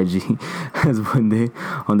on the IG as one day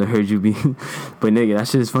on the Heard You Be. But nigga, that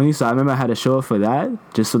shit is funny. So I remember I had to show up for that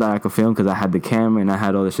just so that I could film because I had the camera and I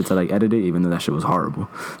had all the shit to like edit it, even though that shit was horrible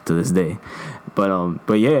to this day. But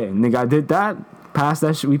yeah, nigga, I did that. Passed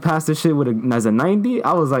that shit. We passed this shit as a 90.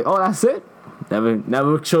 I was like, oh, that's it.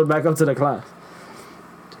 Never showed back up to the class.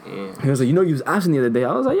 Damn. He was like, you know, you was absent the other day.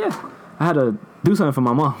 I was like, yeah. I had to do something for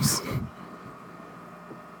my moms.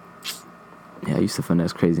 Yeah, I used to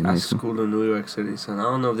finesse crazy in high I school. schooled in New York City, son. I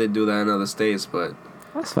don't know if they do that in other states, but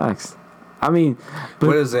That's facts. I mean, but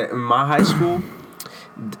what is it? In my high school,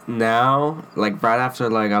 now, like right after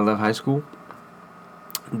like I left high school,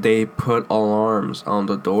 they put alarms on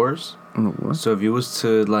the doors What? So if you was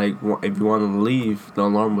to like, if you wanted to leave, the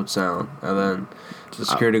alarm would sound, and then the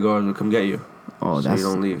security guards would come get you. Oh, so that's you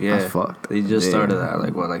don't leave. Yeah, that's fucked. They just started that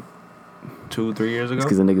like what, like 2-3 years ago.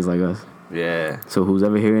 Because the niggas like us. Yeah. So who's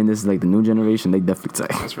ever hearing this, like the new generation, they definitely say.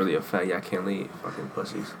 That's really a fact. Yeah, I can't leave. Fucking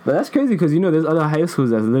pussies. But that's crazy because there's other high schools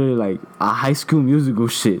that's literally like a High School Musical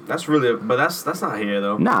shit. That's really, but that's not here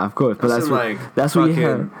though. Nah, of course, but That's in, that's what you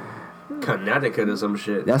have. Connecticut or some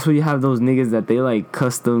shit. That's where you have those niggas that they like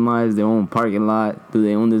customize their own parking lot, do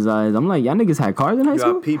their own designs. I'm like, y'all niggas had cars in high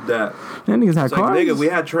school? gotta peep that. Y'all niggas had It's cars? like, nigga, we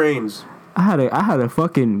had trains. I had a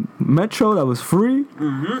fucking Metro that was free.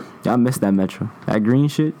 Mm-hmm. Y'all missed that Metro. That green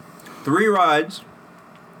shit. 3 rides.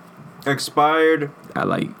 Expired. At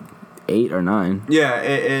like 8 or 9. Yeah,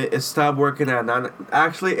 it stopped working at 9.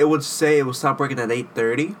 Actually, it would say it would stop working at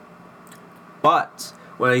 8:30. But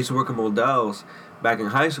when I used to work in Modell's back in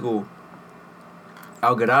high school,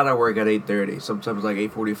 I'll get out of work at 8:30. Sometimes like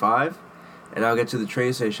 8:45, and I'll get to the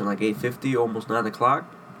train station like 8:50, almost 9 o'clock,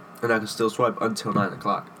 and I can still swipe until 9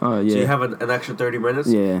 o'clock. Oh yeah. So you have an extra 30 minutes.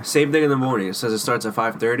 Yeah. Same thing in the morning. It says it starts at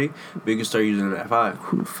 5:30, but you can start using it at 5.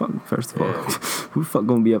 Who the fuck? First of all, Yeah. who the fuck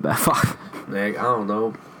gonna be up at 5? Like, I don't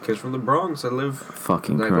know. Kids from the Bronx that live.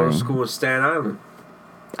 Fucking That go to crying. school in Staten Island.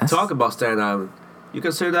 That's- Talk about Staten Island. You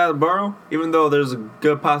consider that a borough? Even though there's a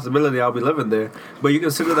good possibility I'll be living there. But you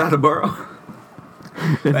consider that a borough?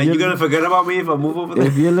 Like, you gonna forget about me if I move over there?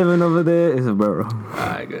 If you're living over there, it's a borough.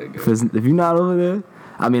 Alright, good. If you're not over there,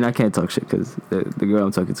 I mean, I can't talk shit because the girl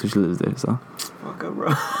I'm talking to, she lives there. So Fuck up, bro.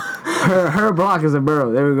 her block is a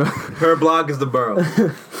borough. There we go. Her block is the borough.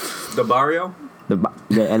 The barrio? El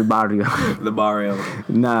barrio. The barrio.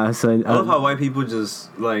 Nah, son. I love how white people just,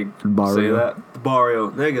 like, Barrio. say that. The barrio.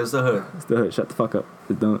 Nigga, it's the hood. It's the hood. Shut the fuck up.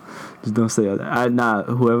 Just don't say all that.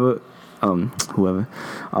 Whoever,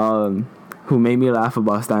 who made me laugh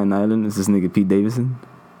about Staten Island is this nigga Pete Davidson.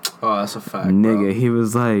 Oh, that's a fact, Nigga, bro. he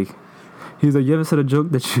was like, you ever said a joke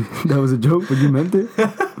that was a joke, but you meant it?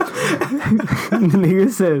 The nigga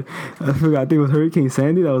said, I think it was Hurricane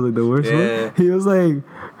Sandy. That was like the worst Yeah. one. He was like,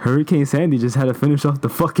 Hurricane Sandy just had to finish off the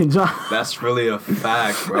fucking job. That's really a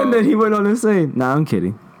fact, bro. And then he went on to say, nah, I'm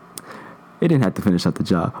kidding. It didn't have to finish off the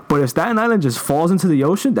job. But if Staten Island just falls into the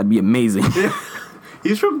ocean, that'd be amazing.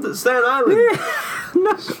 He's from Staten Island.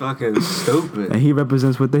 No. It's fucking stupid. And he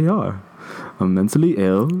represents what they are. A mentally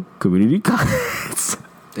ill community college.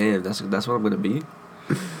 Damn, that's what I'm gonna be.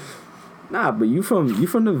 Nah, but you from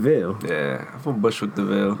the Ville. Yeah, I'm from Bushwick, the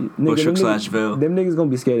Ville. Nigga, Bushwick them / Ville. Them niggas gonna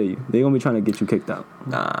be scared of you. They gonna be trying to get you kicked out.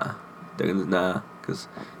 Nah, cause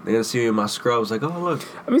they're gonna see me in my scrubs. Like, oh look,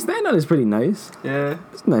 I mean, Staten Island is pretty nice. yeah,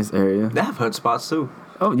 It's a nice area. they have hood spots too.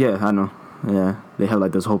 Oh yeah, I know. Yeah, they have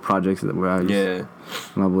like those whole projects where Yeah,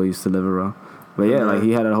 my boy used to live around. But yeah, like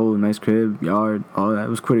he had a whole nice crib, yard, all that. It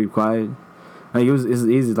was pretty quiet. Like it's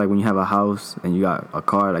easy. Like when you have a house and you got a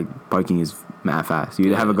car, like parking is mad fast. You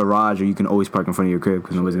either have a garage or you can always park in front of your crib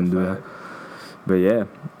because nobody's gonna do that. But yeah,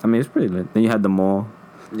 I mean it's pretty lit. Then you had the mall.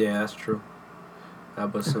 yeah, that's true.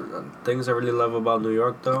 But some things I really love about New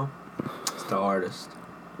York though, it's the artists.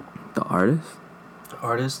 The artists,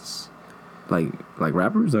 Artists, like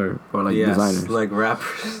rappers or like yes, designers, like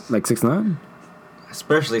rappers, like 6ix9ine.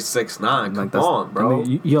 Especially 6ix9ine. Like Come on, bro. I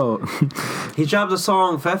mean, yo. He dropped a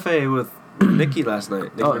song Fefe with Nicki last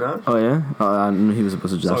night. Nicki Minaj. Oh yeah. I knew he was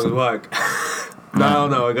supposed to drop Song is something. whack.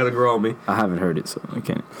 No, it gotta grow on me. I haven't heard it, so I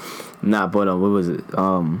can't. Nah, but what was it?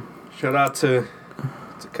 Shout out to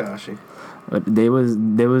Tekashi. But there was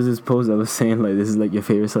this post that was saying like this is like your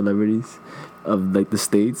favorite celebrities of like the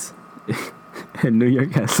states, and New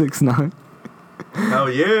York has 6ix9ine. Hell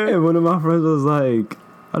yeah. And one of my friends was like,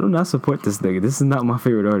 I do not support this nigga. This is not my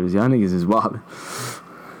favorite artist. Y'all niggas is wild.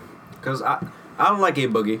 Cause I don't like A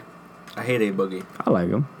Boogie. I hate A Boogie. I like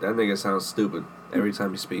him. That nigga sounds stupid every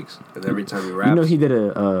time he speaks and every time he raps. You know he did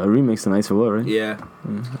a remix to Nights for What, right? Yeah.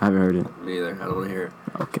 I haven't heard it. Me either. I don't want to hear it.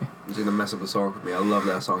 Okay. He's gonna mess up the song for me. I love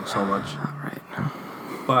that song so much. All right.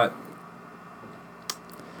 But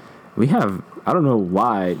We have, I don't know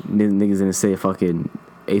why niggas didn't say fucking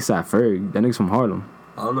ASAP Ferg. That nigga's from Harlem.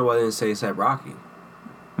 I don't know why they didn't say ASAP Rocky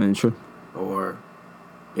I mean, true. or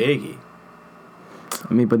Biggie.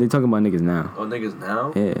 I mean, but they talking about niggas now. Oh, niggas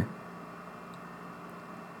now? Yeah.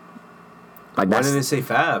 Like Why that's didn't they say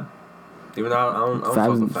Fab? Even though I don't fuck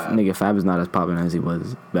with Fab. nigga, Fab is not as popping as he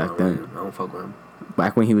was back then. I don't fuck with him.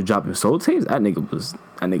 Back when he was dropping soul tapes, that nigga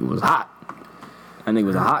was hot. That nigga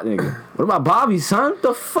was a hot nigga. What about Bobby, son?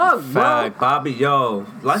 The fuck, bro? Fact, Bobby, yo,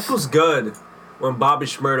 life was good when Bobby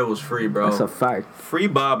Shmurda was free, bro. That's a fact. Free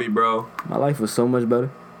Bobby, bro. My life was so much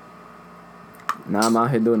better. Now I'm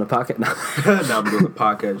out here doing the pocket. Now I'm doing the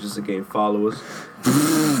podcast just to gain followers.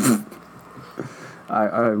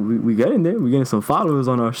 we getting there. We getting some followers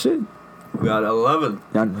on our shit. We got 11.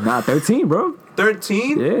 Nah, 13, bro.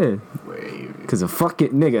 13? Yeah. Wait. Cause of fuck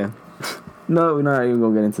it, nigga. No, we're not even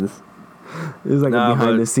gonna get into this. It's like a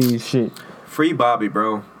behind the scenes shit. Free Bobby,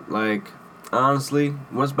 bro. Like, honestly,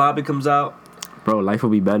 once Bobby comes out, bro, life will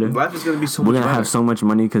be better. Life is gonna be so much better. We're gonna have so much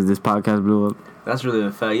money because this podcast blew up. That's really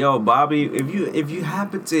a fact. Yo, Bobby, if you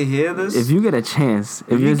happen to hear this, if you get a chance,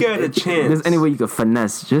 if there's any way you could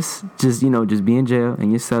finesse, just be in jail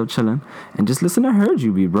and yourself chilling and just listen to Heard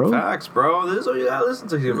You Be, bro. Facts, bro. This is what you gotta listen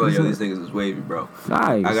to. You're like, yo, these niggas is wavy, bro.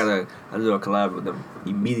 Facts. I gotta do a collab with them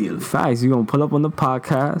immediately. Facts. You gonna pull up on the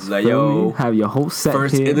podcast, like, yo, me, have your whole set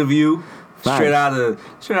first here. interview, Facts. straight out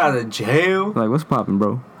of jail. Like, what's poppin',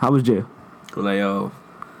 bro? How was jail? Like, yo,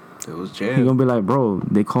 it was jail. He gonna be like, bro,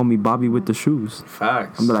 they call me Bobby with the shoes.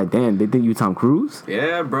 Facts. I'm be like, damn, they think you Tom Cruise?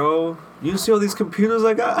 Yeah, bro. You see all these computers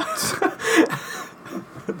I got?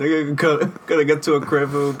 They're gonna get to a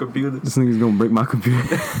crib with a computer. This nigga's gonna break my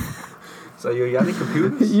computer. So, yo, y'all need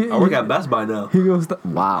computers? I work at Best Buy now. He gonna start.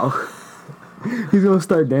 Wow. He's gonna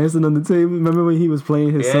start dancing on the table. Remember when he was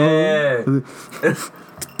playing his song?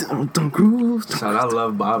 Tom Cruise. Son, I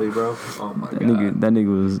love Bobby, bro. Oh my god. That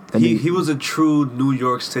nigga was. He was a true New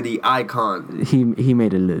York City icon. He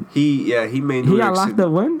made it lit. He made New York City. He got locked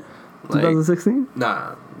up when? 2016?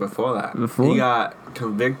 Nah, before that. He got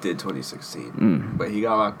convicted 2016. But he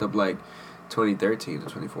got locked up like 2013 to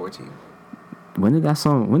 2014. When did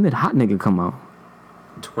Hot Nigga come out?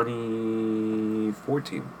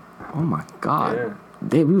 2014. Oh my god. Yeah.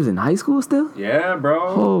 Damn, we was in high school still? Yeah,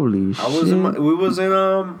 bro. Holy shit. We was in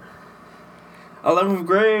 11th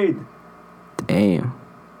grade. Damn.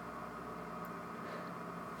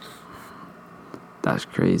 That's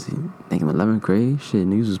crazy. Thinking 11th grade? Shit,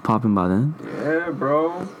 niggas was popping by then. Yeah,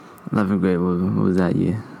 bro. 11th grade, what was that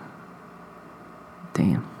year?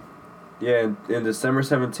 Damn. Yeah, in December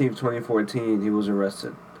 17th, 2014, he was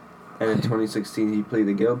arrested. And in 2016, he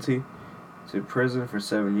pleaded guilty to prison for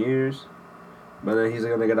 7 years. But then he's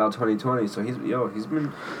gonna get out 2020, so he's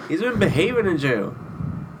been behaving in jail.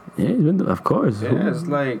 Yeah, he's been, of course. Yeah, it's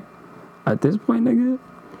like at this point, nigga.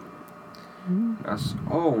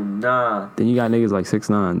 Nah. Then you got niggas like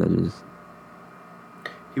 6ix9ine that just.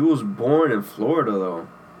 He was born in Florida though,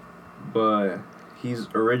 but he's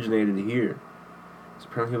originated here. So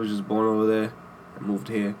apparently he was just born over there and moved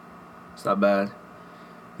here. It's not bad.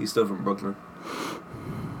 He's still from Brooklyn.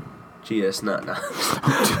 GS not.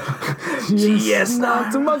 GS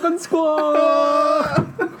not to my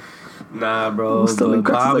squad. Nah, bro. But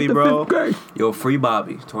Bobby, bro. Yo, free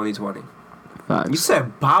Bobby 2020. Facts. You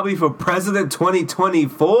said Bobby for president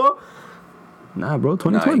 2024? Nah, bro.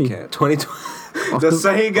 2020. Nah, you can't. 2020. The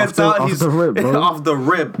saying gets out. He's off the rip, bro. Off the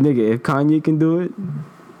rip. Nigga, if Kanye can do it,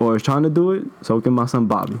 or is trying to do it, so can my son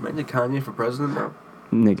Bobby. Imagine Kanye for president now.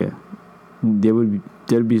 Nigga,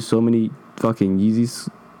 there'd be so many fucking Yeezys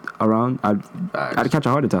around. I'd catch a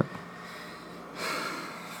heart attack.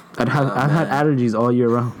 I've had allergies all year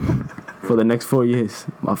round for the next 4 years.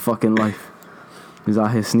 My fucking life. He's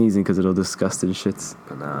out here sneezing because of those disgusting shits.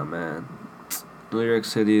 But nah, man. New York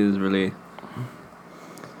City is really.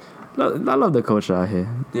 I love the culture out here.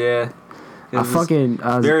 Yeah.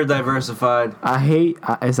 Very diversified.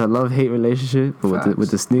 It's a love-hate relationship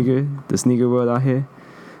with the sneaker world out here.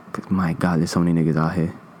 Cause my God, there's so many niggas out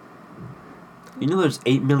here. You know there's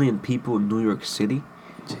 8 million people in New York City?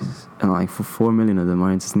 Jesus. And like 4 million of them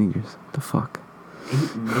are into sneakers. What the fuck?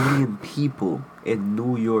 8 million people in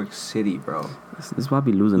New York City, bro. This is why I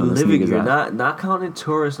be losing on the living sneakers. Here, not counting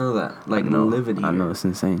tourists, none of that. Like living here. I know, it's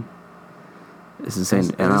insane. It's insane.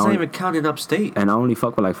 And it's not even counting upstate. And I only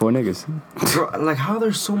fuck with like 4 niggas. Bro, like how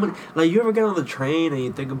there's so many. Like you ever get on the train and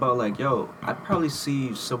you think about like, yo, I probably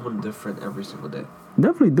see someone different every single day.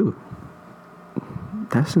 Definitely do.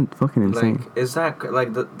 That's fucking insane. Like, is that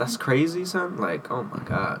like that's crazy, son? Like, oh my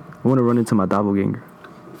god. I want to run into my doppelganger.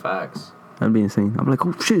 Facts. That'd be insane. I'm like,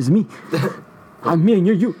 oh shit, it's me. I'm me and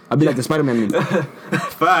you're you. I'd be like the Spider-Man meme.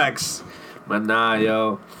 Facts. But nah,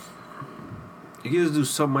 yo. You can just do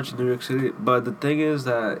so much in New York City, but the thing is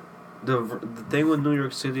that the thing with New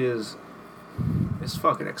York City is it's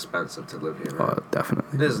fucking expensive to live here, man. Oh,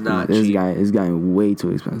 definitely. This is not cheap. It's getting way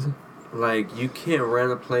too expensive. Like, you can't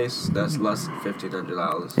rent a place that's less than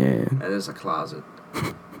 $1,500. Yeah. And it's a closet.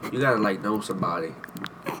 You gotta, like, know somebody.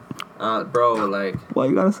 Bro, like... Why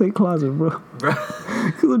you gotta say closet, bro? Bro.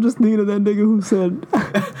 Because I'm just thinking of that nigga who said,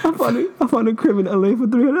 I found a crib in LA for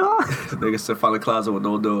 $300. Nigga said, find a closet with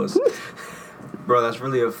no doors. Bro, that's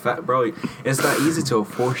really a fact. Bro, it's not easy to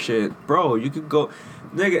afford shit. Bro, you could go...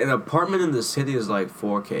 Nigga, an apartment in the city is like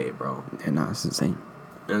 $4K, bro. Yeah, nah, it's insane.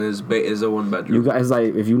 And it's a 1 bedroom. You guys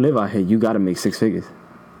like if you live out here, you gotta make 6 figures.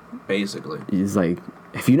 Basically, It's like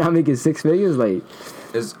if you're not making 6 figures, like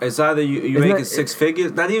it's either you Isn't make that- it 6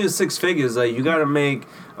 figures, not even 6 figures. Like you gotta make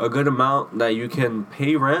a good amount that you can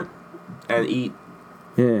pay rent and eat.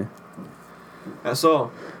 yeah, That's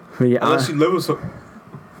all. but yeah, Unless you live with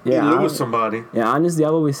you live with I- somebody. yeah. Honestly,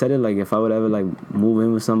 I've always said it. Like if I would ever like move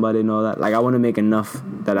in with somebody and all that, like I want to make enough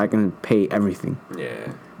that I can pay everything.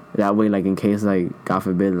 Yeah. That way, like in case like God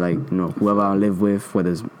forbid, like whoever I live with,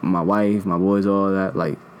 whether it's my wife, my boys, all that,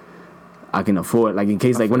 like. I can afford, like, in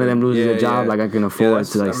case, like, one of them loses a job, like, I can afford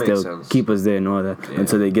to, like, still keep us there and all that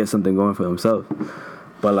until they get something going for themselves.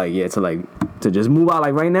 But, like, yeah, to just move out,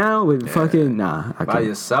 like, right now with fucking, nah. I By can't.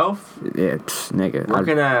 yourself? Yeah, nigga.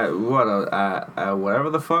 Working at, whatever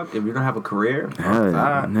the fuck? If you don't have a career? Hell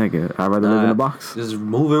yeah, nigga. I'd rather live in a box. Just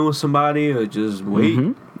move in with somebody or just wait.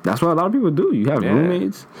 Mhm. That's what a lot of people do. You have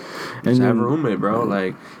roommates. And Just have a then- roommate, bro.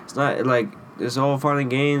 Like, it's not, like, it's all fun and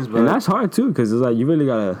games, but... And that's hard, too, because it's like, you really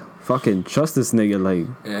gotta fucking trust this nigga, like,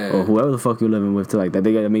 or whoever the fuck you're living with, to, like, that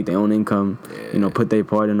they gotta make their own income, put their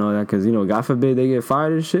part and all that, because, God forbid they get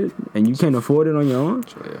fired and shit, and you can't afford it on your own,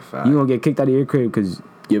 It's really a fact. you gonna get kicked out of your crib because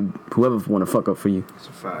whoever wanna fuck up for you. It's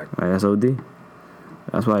a fact. Like, that's OD.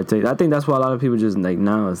 That's why I think that's why a lot of people just, like,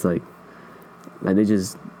 now, it's like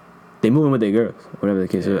they moving with their girls, whatever the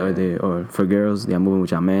case is, or for girls, moving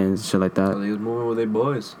with your mans, shit like that. So they was moving with their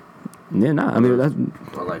boys. Yeah, nah, I mean, that's...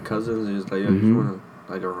 Or, like, cousins. It's like, yo, you want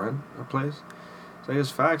to, like, rent a place? It's like, it's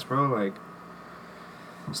facts, bro. Like,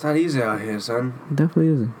 it's not easy out here, son. Definitely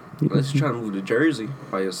isn't. Unless you're trying to move to Jersey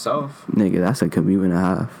by yourself. Nigga, that's a commute and a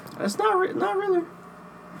half. That's not really.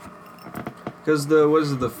 Because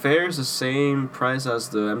the fare is the same price as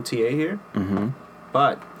the MTA here,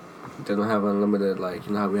 but they don't have unlimited, like,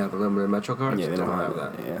 you know how we have unlimited Metro cards? Yeah, they don't have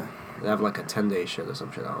that. Yeah. They have like a 10-day shit or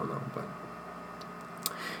some shit, I don't know. But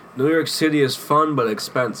New York City is fun but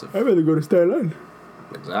expensive. I'd rather go to Staten Island.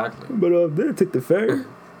 Exactly. But up there, take the ferry.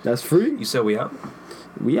 That's free. You said we out?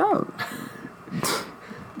 We out.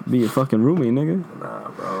 Be a fucking roommate, nigga. Nah,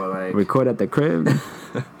 bro. Like, Record at the crib.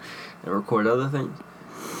 and record other things.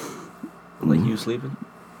 Like you sleeping.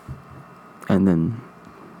 And then...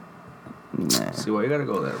 Nah. See why you gotta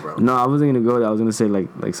go there, bro. No, I wasn't gonna go there. I was gonna say like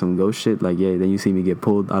some ghost shit. Like, yeah, then you see me get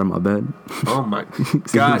pulled out of my bed. Oh my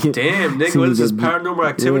god damn, nigga, what is this paranormal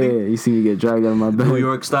activity? Yeah, you see me get dragged out of my bed. New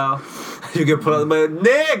York style. You get pulled out of the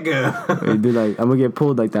bed, nigga. You do like I'm gonna get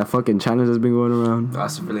pulled like that fucking challenge that's been going around.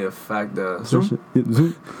 That's really a fact. That Zoom, shit- yeah,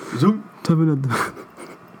 zoom, zoom. tap it at the-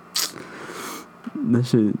 That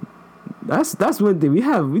shit. That's one thing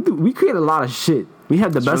we create a lot of shit. We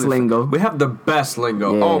have the It's best really lingo. We have the best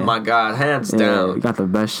lingo. Yeah. Oh my god, hands Yeah, we down. got the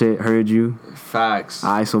best shit. Heard you. Facts.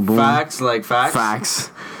 Alright, so boom. Facts, like facts. Facts.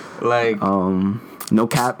 Like No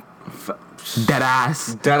cap. Dead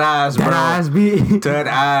ass. dead ass, bro. Dead ass, B. Dead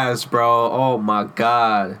ass, bro. Oh my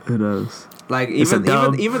god. It is. Like It's a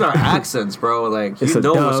dub. even our accents, bro. Like It's you a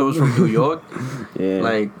know when dub. someone's from New York. Yeah.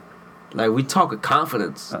 Like we talk with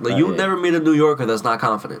confidence. Like you'll yeah. never meet a New Yorker that's not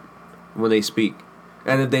confident when they speak.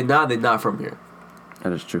 And if they're not from here.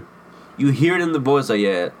 That is true. You hear it in the voice, like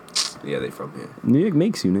yeah, they from here. New York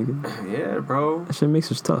makes you, nigga. Yeah, bro. That shit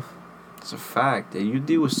makes us tough. It's a fact. And you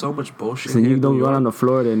deal with so much bullshit. So here you in don't New go York. down to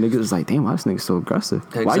Florida and niggas is like, damn, why this nigga so aggressive?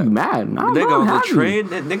 Why Exactly. you mad? Nah, Nigga I'm on the happy. train,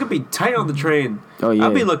 nigga be tight on the train. Oh, yeah.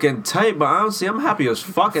 I be looking tight, but honestly, I'm happy as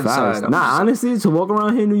fuck inside. Fast. Nah, honestly, to walk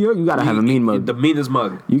around here in New York, you gotta have a mean mug. The meanest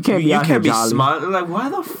mug. You can't be out here jolly. smiling. Like, why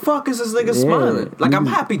the fuck is this nigga Yeah. smiling? Like, I'm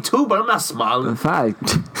happy too, but I'm not In smiling. fact,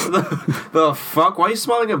 The fuck? Why you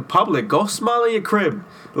smiling in public? Go smile in your crib.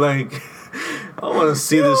 Like, I want to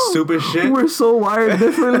see this stupid shit. we're so wired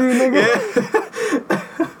differently, nigga.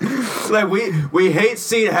 Like, we hate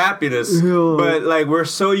seeing happiness, Yo. but like we're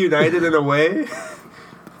so united in a way.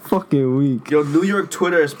 Fucking weak. Yo, New York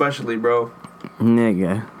Twitter especially, bro.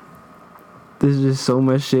 Nigga. There's just so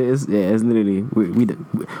much shit. It's literally, we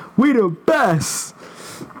the best.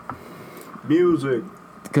 Music.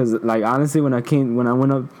 Cause like honestly, when I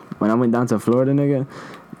went down to Florida, nigga,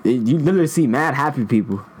 you literally see mad happy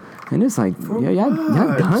people, and it's like, yeah, y'all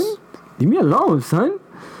done? Leave me alone, son.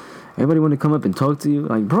 Everybody want to come up and talk to you,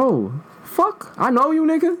 like, bro, fuck, I know you,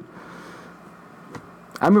 nigga.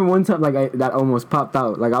 I remember one time, like, that almost popped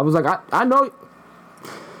out. Like, I was like, I know.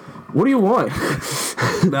 What do you want?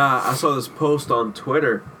 Nah, I saw this post on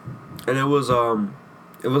Twitter, and it was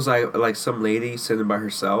like some lady sitting by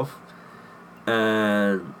herself,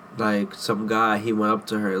 and like some guy, he went up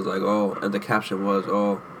to her. It was like, oh, and the caption was,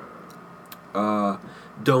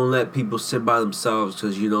 don't let people sit by themselves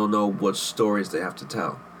because you don't know what stories they have to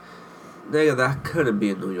tell. Nigga, that couldn't be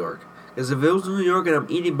in New York. is if it was in New York and I'm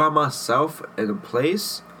eating by myself in a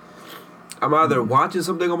place, I'm either watching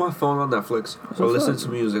something on my phone on Netflix or listening to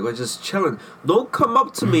music or just chilling. Don't come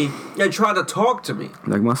up to me and try to talk to me.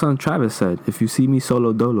 Like my son Travis said, if you see me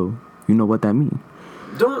solo dolo, you know what that means.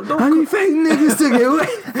 Don't. I need fake niggas to get away.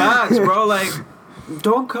 Facts, bro. Like,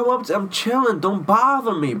 don't come up to. I'm chilling. Don't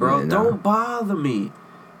bother me, bro. Yeah, nah. Don't bother me.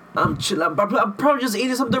 I'm chilling. I'm probably just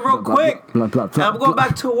eating something real Blah, quick. blah, blah, blah, and I'm going blah.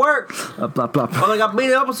 back to work. Blah, blah, blah. Or like I'm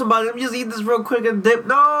meeting up with somebody. I'm just eating this real quick and dip.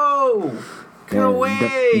 No, get Yeah,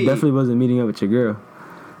 away. You definitely wasn't meeting up with your girl,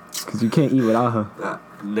 cause you can't eat without her.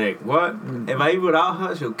 Nick, what? If I eat without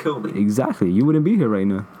her, she'll kill me. Exactly. You wouldn't be here right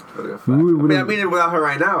now. I'm eating without her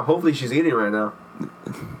right now. Hopefully she's eating right now.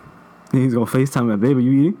 He's gonna FaceTime that baby.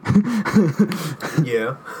 You eating?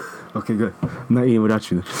 Yeah. Okay, good. I'm not eating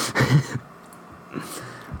without you.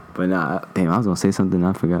 But nah, damn, I was gonna say something.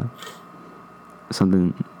 I forgot.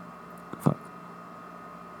 Something. Fuck.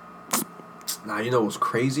 Nah, you know what's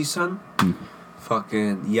crazy, son?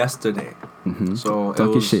 Fucking yesterday. Mm-hmm. So Talk it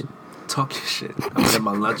your was, shit. Talk your shit. I'm gonna get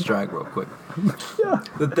my lunch drag real quick. Yeah.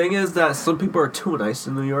 The thing is that some people are too nice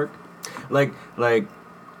in New York. Like,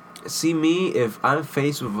 see me, if I'm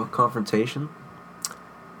faced with a confrontation,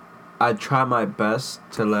 I try my best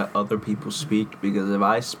to let other people speak, because if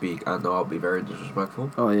I speak, I know I'll be very disrespectful.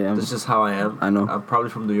 Oh yeah. That's just how I am. I know. I'm probably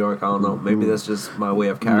from New York. I don't know. Maybe that's just my way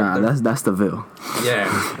of character. Nah, that's the Ville.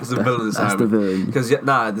 Yeah, it's the villain. That's the villain. Because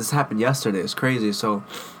this happened yesterday. It's crazy. So,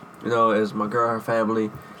 it's my girl, her family.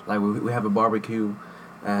 Like we have a barbecue,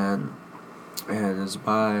 and it's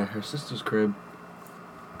by her sister's crib.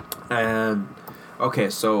 And okay,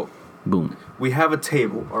 so Boom. we have a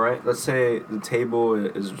table. All right, let's say the table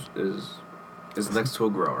is next to a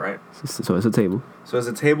grill, right? So it's a table. So it's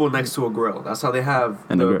a table next to a grill. That's how they have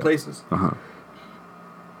And the their grill. places.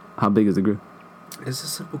 How big is the grill? It's a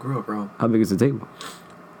simple grill, bro. How big is the table?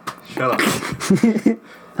 Shut up.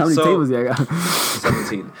 How many So- tables do I got?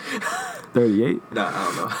 17. 38. Nah, I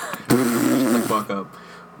don't know. Shut the fuck up.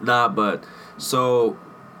 Nah, but so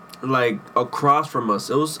like across from us,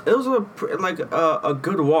 it was a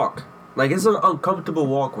good walk. Like it's an uncomfortable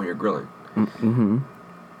walk when you're grilling. Mm-hmm.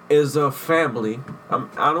 Is a family. I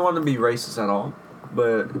don't want to be racist at all,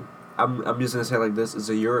 but I'm just gonna say it like this: it's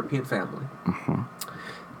a European family.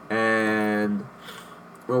 Mm-hmm. And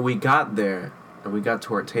when we got there and we got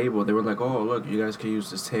to our table, they were like, "Oh, look, you guys can use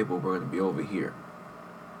this table. We're gonna be over here."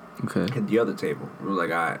 Okay. At the other table, we were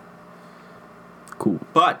like, "All right." Cool.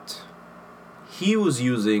 But he was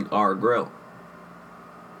using our grill.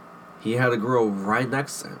 He had a grill right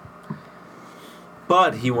next to him.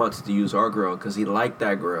 But he wanted to use our grill because he liked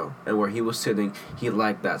that grill. And where he was sitting, he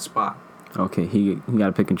liked that spot. Okay. He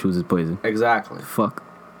gotta pick and choose his poison. Exactly. Fuck.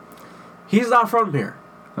 He's not from here.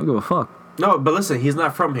 I don't give a fuck. No, but listen, he's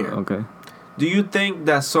not from here. Okay. Do you think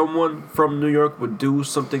that someone from New York would do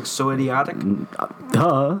something so idiotic?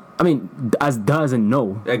 Duh. I mean, as doesn't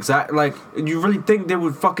know. Exactly. Like, you really think they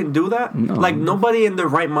would fucking do that? No. Like, nobody in their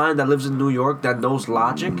right mind that lives in New York that knows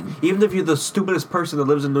logic, even if you're the stupidest person that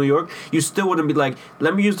lives in New York, you still wouldn't be like,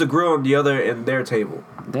 let me use the grill on the other in their table.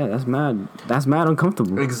 Yeah, that's mad. That's mad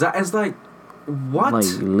uncomfortable. Exactly. It's like, what? Like,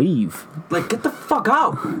 leave. Like, get the fuck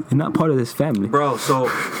out. You're not part of this family. Bro, so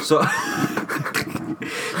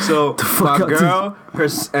my out, girl,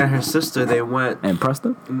 and her sister, they went. And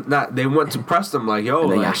Preston? They went to Preston, like, yo,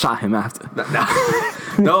 And then like, I shot him after.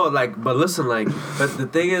 no, like, but listen, like, but the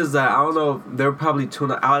thing is that I don't know, they're probably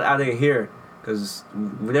I didn't hear, because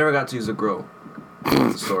we never got to use a grill.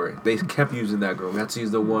 That's the story. They kept using that grill. We had to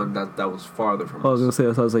use the one that was farther from I was us.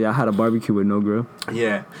 gonna say, I was like, I had a barbecue with no grill.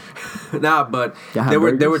 Yeah, nah, but Y'all had they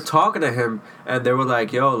were burgers? talking to him, and they were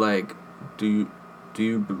like, yo, like, do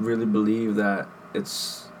you really believe that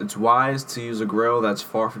it's wise to use a grill that's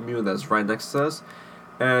far from you, that's right next to us?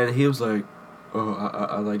 And he was like, oh,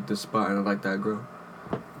 I like this spot and I like that grill.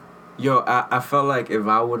 Yo, I felt like if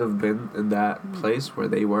I would have been in that place where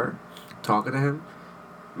they were talking to him,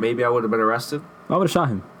 maybe I would have been arrested. I would have shot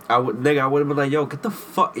him. I would have been like, yo, get the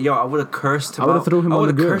fuck, yo, I would have cursed him I would've out. threw him I on would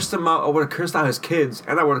have the grill. cursed him out. I would have cursed out his kids,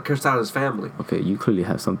 and I would have cursed out his family. Okay, you clearly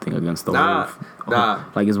have something against the Nah, wolf. nah.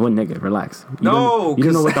 Like, it's one nigga. Relax. You No, don't, you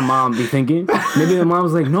don't know 'cause- what the mom be thinking. Maybe the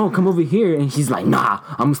mom's like, no, come over here. And he's like, nah,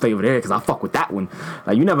 I'm going to stay over there because I fuck with that one.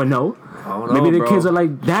 Like, you never know. I don't know, Maybe the bro. kids are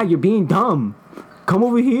like, Dad, you're being dumb. Come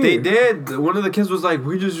over here. They did. One of the kids was like,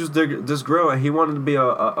 we just used this grill, and he wanted to be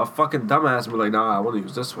a fucking dumbass and be like, nah, I want to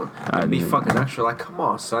use this one. And be fucking extra. Like, come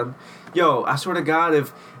on, son. Yo, I swear to God,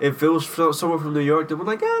 if it was someone from New York, they were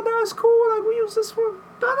like, yeah, no, it's cool. Like, we use this one.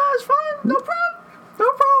 No, it's fine. No problem.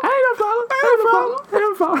 No problem. Ain't no problem. Ain't no problem. Ain't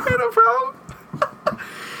no problem. Ain't no problem.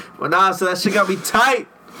 Well, nah, so that shit got me tight.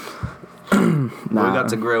 We got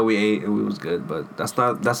to grill, we ate, and we was good. But that's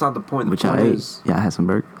not the point. The Which I point ate. is, Yeah, I had some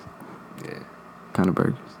burgers. yeah, Kind of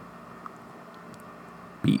burgers.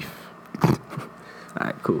 beef.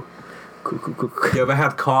 Alright, cool. Cool. You ever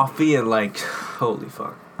had coffee and like, holy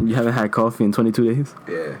fuck. You haven't had coffee in 22 days?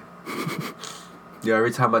 Yeah. Yeah,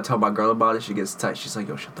 every time I tell my girl about it, she gets tight. She's like,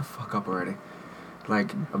 yo, shut the fuck up already.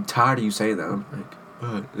 Like, I'm tired of you saying that. I'm like,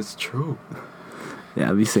 but it's true.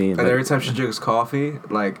 Yeah, I be saying. And every time she drinks coffee,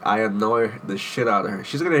 like, I annoy the shit out of her.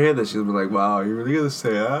 She's gonna hear this. She's gonna be like, wow, you really gonna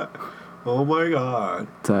say that? Oh my god.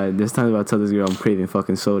 There's times I tell this girl I'm craving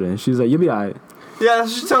fucking soda, and she's like, "You'll be alright." Yeah,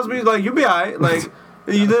 she tells me, like, you'll be alright. Like,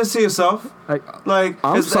 you didn't see yourself. Like,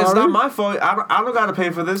 It's not my fault. I don't gotta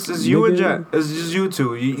pay for this. It's you and Jet. It's just you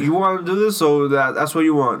two. You want to do this, so that's what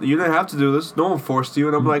you want. You didn't have to do this. No one forced you.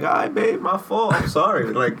 And I'm like, alright, babe, my fault. I'm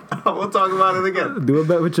sorry. Like, we'll talk about it again. do a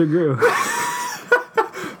bet with your girl.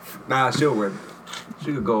 Nah, she'll win.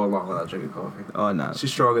 She could go along without drinking coffee. Oh nah,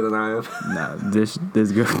 She's stronger than I am. nah. This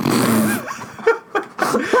girl.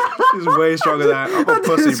 She's way stronger than I am. I'm a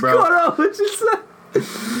pussy, bro. Cut out what you said.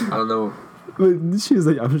 I don't know. But she was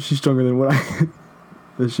like, she's stronger than what I am.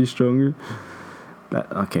 Is she stronger?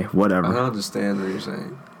 Okay, I whatever. don't understand what you're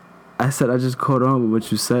saying. I said I just caught on with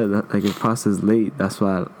what you said. Like, if pasta's late, that's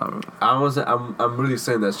why I'm really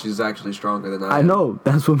saying that she's actually stronger than I am. I know.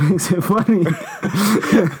 That's what makes it funny.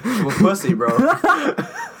 I'm a pussy, bro.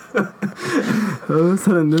 I was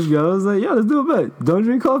telling this girl, I was like, yo, let's do a bet. Don't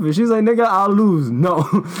drink coffee. She's like, nigga, I'll lose. No.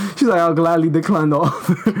 She's like, I'll gladly decline the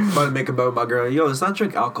offer. About to make a bet with my girl. Yo, let's not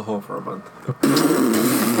drink alcohol for a month.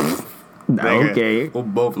 Okay. We'll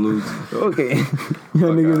both lose. Okay. Yeah,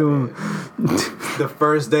 nigga, The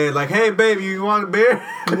first day, like, hey, babe, you want a beer?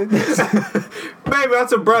 Baby,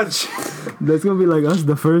 that's a brunch. that's gonna be like us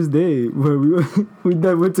the first day where we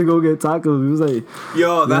went to go get tacos. We was like,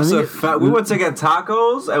 yo, that's a fact. We went to get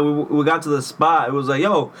tacos and we got to the spot. It was like,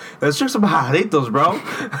 yo, let's drink some jarritos, bro.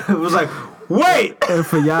 It was like, wait. And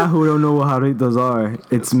for y'all who don't know what jarritos are,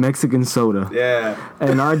 it's Mexican soda. Yeah.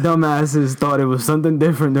 And our dumbasses thought it was something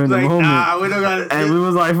different during the Like, moment. nah, we don't got it. And we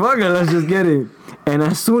was like, fuck it, let's just get it. And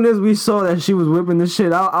as soon as we saw that she was whipping the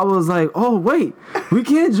shit out, I was like, oh, wait, we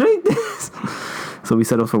can't drink this. So we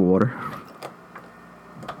settled for water.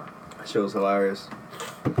 That shit was hilarious.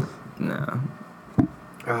 Nah.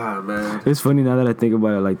 Ah, man. It's funny now that I think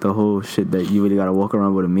about it, like the whole shit that you really gotta walk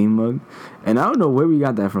around with a mean mug. And I don't know where we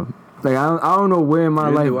got that from. Like, I don't know where in my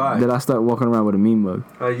life that I start walking around with a mean mug.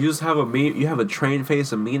 You just have you have a train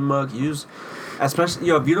face, a mean mug. You use, especially,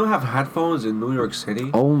 if you don't have headphones in New York City.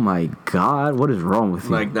 Oh my God, what is wrong with you?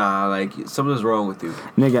 Like, nah, like, something's wrong with you.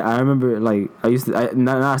 Nigga, I remember, like,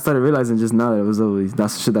 now I started realizing just now that it was always,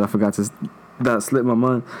 that's the shit that I forgot that slipped my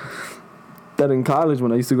mind. That in college,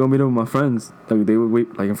 when I used to go meet up with my friends, like, they would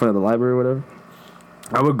wait, like, in front of the library or whatever.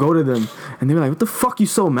 I would go to them, and they were like, what the fuck you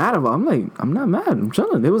so mad about? I'm like, I'm not mad, I'm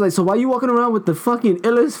chilling. They was like, so why you walking around with the fucking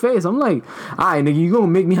illest face? I'm like, alright, nigga, you gonna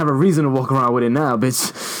make me have a reason to walk around with it now,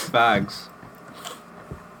 bitch. Bags.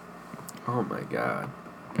 Oh my God.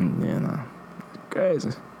 Yeah, nah.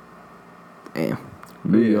 Crazy. Damn.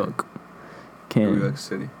 New York. New York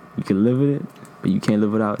City. You can live with it, but you can't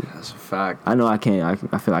live without it. That's a fact. I know I can't.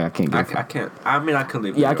 I feel like I can't get I can't. I mean, I could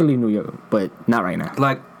leave. Yeah, I can leave New York, but not right now.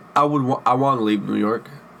 Like, I want to leave New York,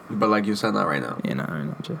 but like you said, not right now. Yeah, not right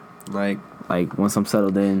now, Jay. Like once I'm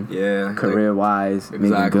settled in, yeah, career wise, exactly.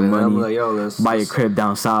 making good money, I'm like, yo, buy a crib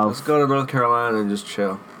down south. Let's go to North Carolina and just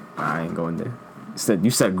chill. I ain't going there. You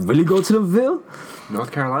said really go to the Ville?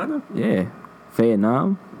 North Carolina? Yeah,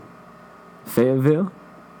 Fayetteville.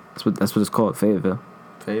 That's what it's called, Fayetteville.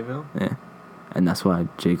 Fayetteville? Yeah, and that's why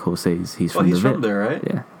J. Cole says he's from the he's Ville. from there, right?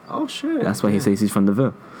 Yeah. Oh shit. That's why he says he's from the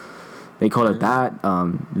Ville. They call it that.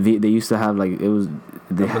 They used to have like it was.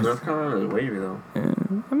 North Carolina is wavy though. Yeah,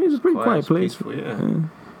 I mean it's a pretty quiet place. Peaceful, yeah.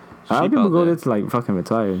 A lot of people go there to like fucking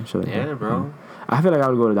retire and shit like that. Yeah, bro. I feel like I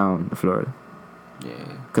would go down to Florida. Yeah.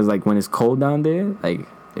 Cause like when it's cold down there, like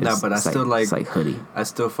but I still like it's like hoodie. I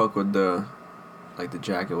still fuck with the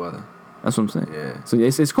jacket weather. That's what I'm saying. Yeah. So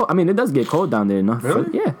it's cold. I mean, it does get cold down there enough.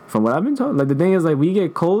 Really? Yeah. From what I've been told, like the thing is, like we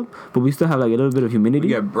get cold, but we still have like a little bit of humidity.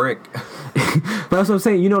 We get brick. But that's what I'm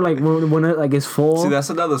saying. You know, like when it, like it's fall. See, that's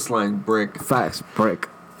another slang. Brick. Facts. Brick.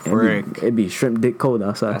 Brick. It'd be shrimp dick cold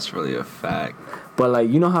outside. That's really a fact. But like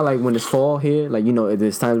you know how like when it's fall here, like you know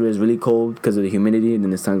there's times where it's really cold because of the humidity, and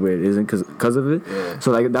then there's times where it isn't because of it. Yeah.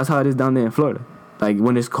 So like that's how it is down there in Florida. Like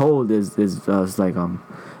when it's cold, it's like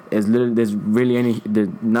it's literally there's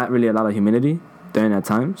not really a lot of humidity during that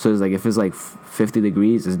time. So it's like if it's like 50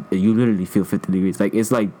 degrees, you literally feel 50 degrees. Like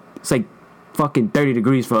it's like fucking 30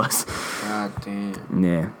 degrees for us. God damn.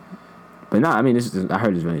 Yeah. But nah, I mean I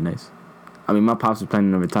heard it's really nice. I mean my pops was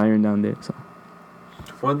planning on retiring down there, so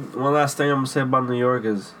One last thing I'm gonna say about New York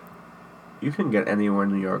is, you can get anywhere in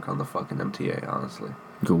New York on the fucking MTA. Honestly,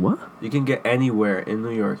 Go what? you can get anywhere in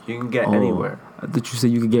New York. You can get anywhere. I thought you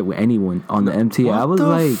said you could get with anyone on the MTA. What I was the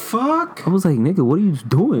like, fuck? I was like, nigga, what are you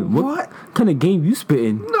doing? What? kind of game you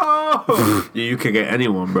spitting? No. Yeah, you can get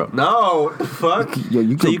anyone, bro. No, what the fuck? Yo,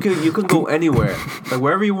 you So could, you can go anywhere, like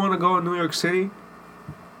wherever you want to go in New York City.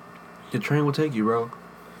 Your train will take you, bro,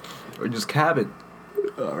 or just cab it.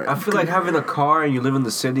 I feel like having a car and you live in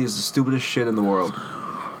the city is the stupidest shit in the world.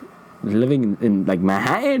 living in like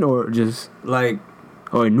Manhattan or just Like,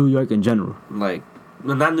 or in New York in general. no,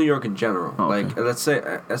 not New York in general. Oh, okay. Like, let's say,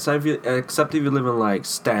 except if you live in like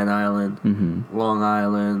Staten Island, Mm-hmm. Long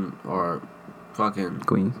Island, or fucking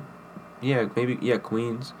Queens.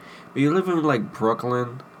 Queens. But you live in like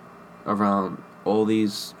Brooklyn, around all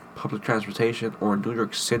these public transportation, or New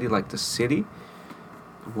York City, like the city.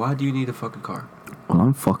 Why do you need a fucking car? Well,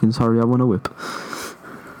 I'm fucking sorry. I want a whip.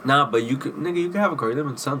 Nah, but you could have a car. You live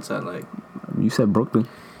in Sunset, like. You said Brooklyn.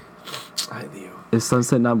 I do. Is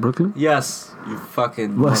Sunset not Brooklyn? Yes, you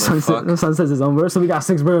fucking Well, Sunset. No, Sunset's its own borough, so we got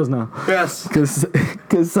 6 boroughs now. Yes.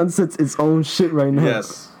 Cause Sunset's its own shit right now.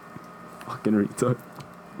 Yes. Fucking retard.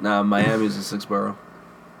 Nah, Miami's a 6 borough.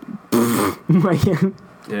 Miami.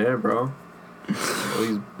 Yeah, bro. All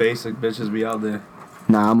these basic bitches be out there.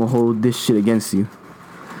 Nah, I'ma hold this shit against you.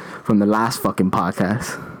 From the last fucking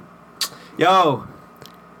podcast. Yo,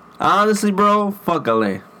 honestly, bro, fuck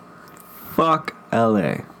LA. Fuck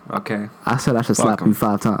LA. Okay, I said I should Fuck slap 'em. you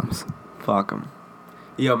 5 times. fuck him.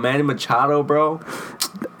 Yo, Manny Machado, bro.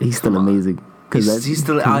 He's still Come on. amazing. He's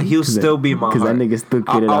still out. He'll still be in my Because heart. that nigga still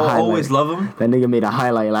created a I'll highlight. always love him, That nigga made a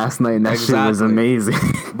highlight last night and that shit was Exactly. amazing.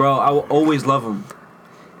 bro. I will always love him.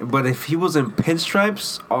 But if he was in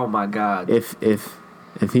pinstripes, oh my god, if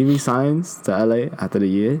he resigns to LA after the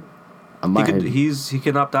year, I he might he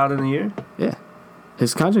can opt out in a year. yeah.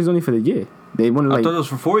 His contract's only for the year. They want to I like thought it was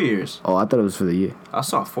for 4 years. I thought it was for the year. I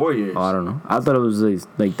saw 4 years. Oh, I don't know. I thought it was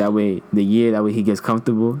like that way the year that way he gets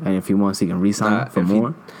comfortable and if he wants he can resign Nah, for if he-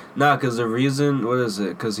 more. Nah, cause the reason, what is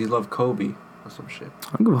it? Cause he loved Kobe or some shit.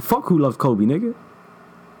 I don't give a fuck who loves Kobe, nigga.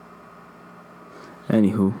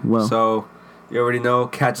 Anywho, well, So, you already know,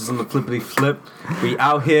 catch us on the flippity flip. We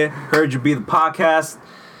out here. Heard you be the podcast.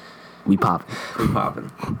 we poppin'. We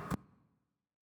popping.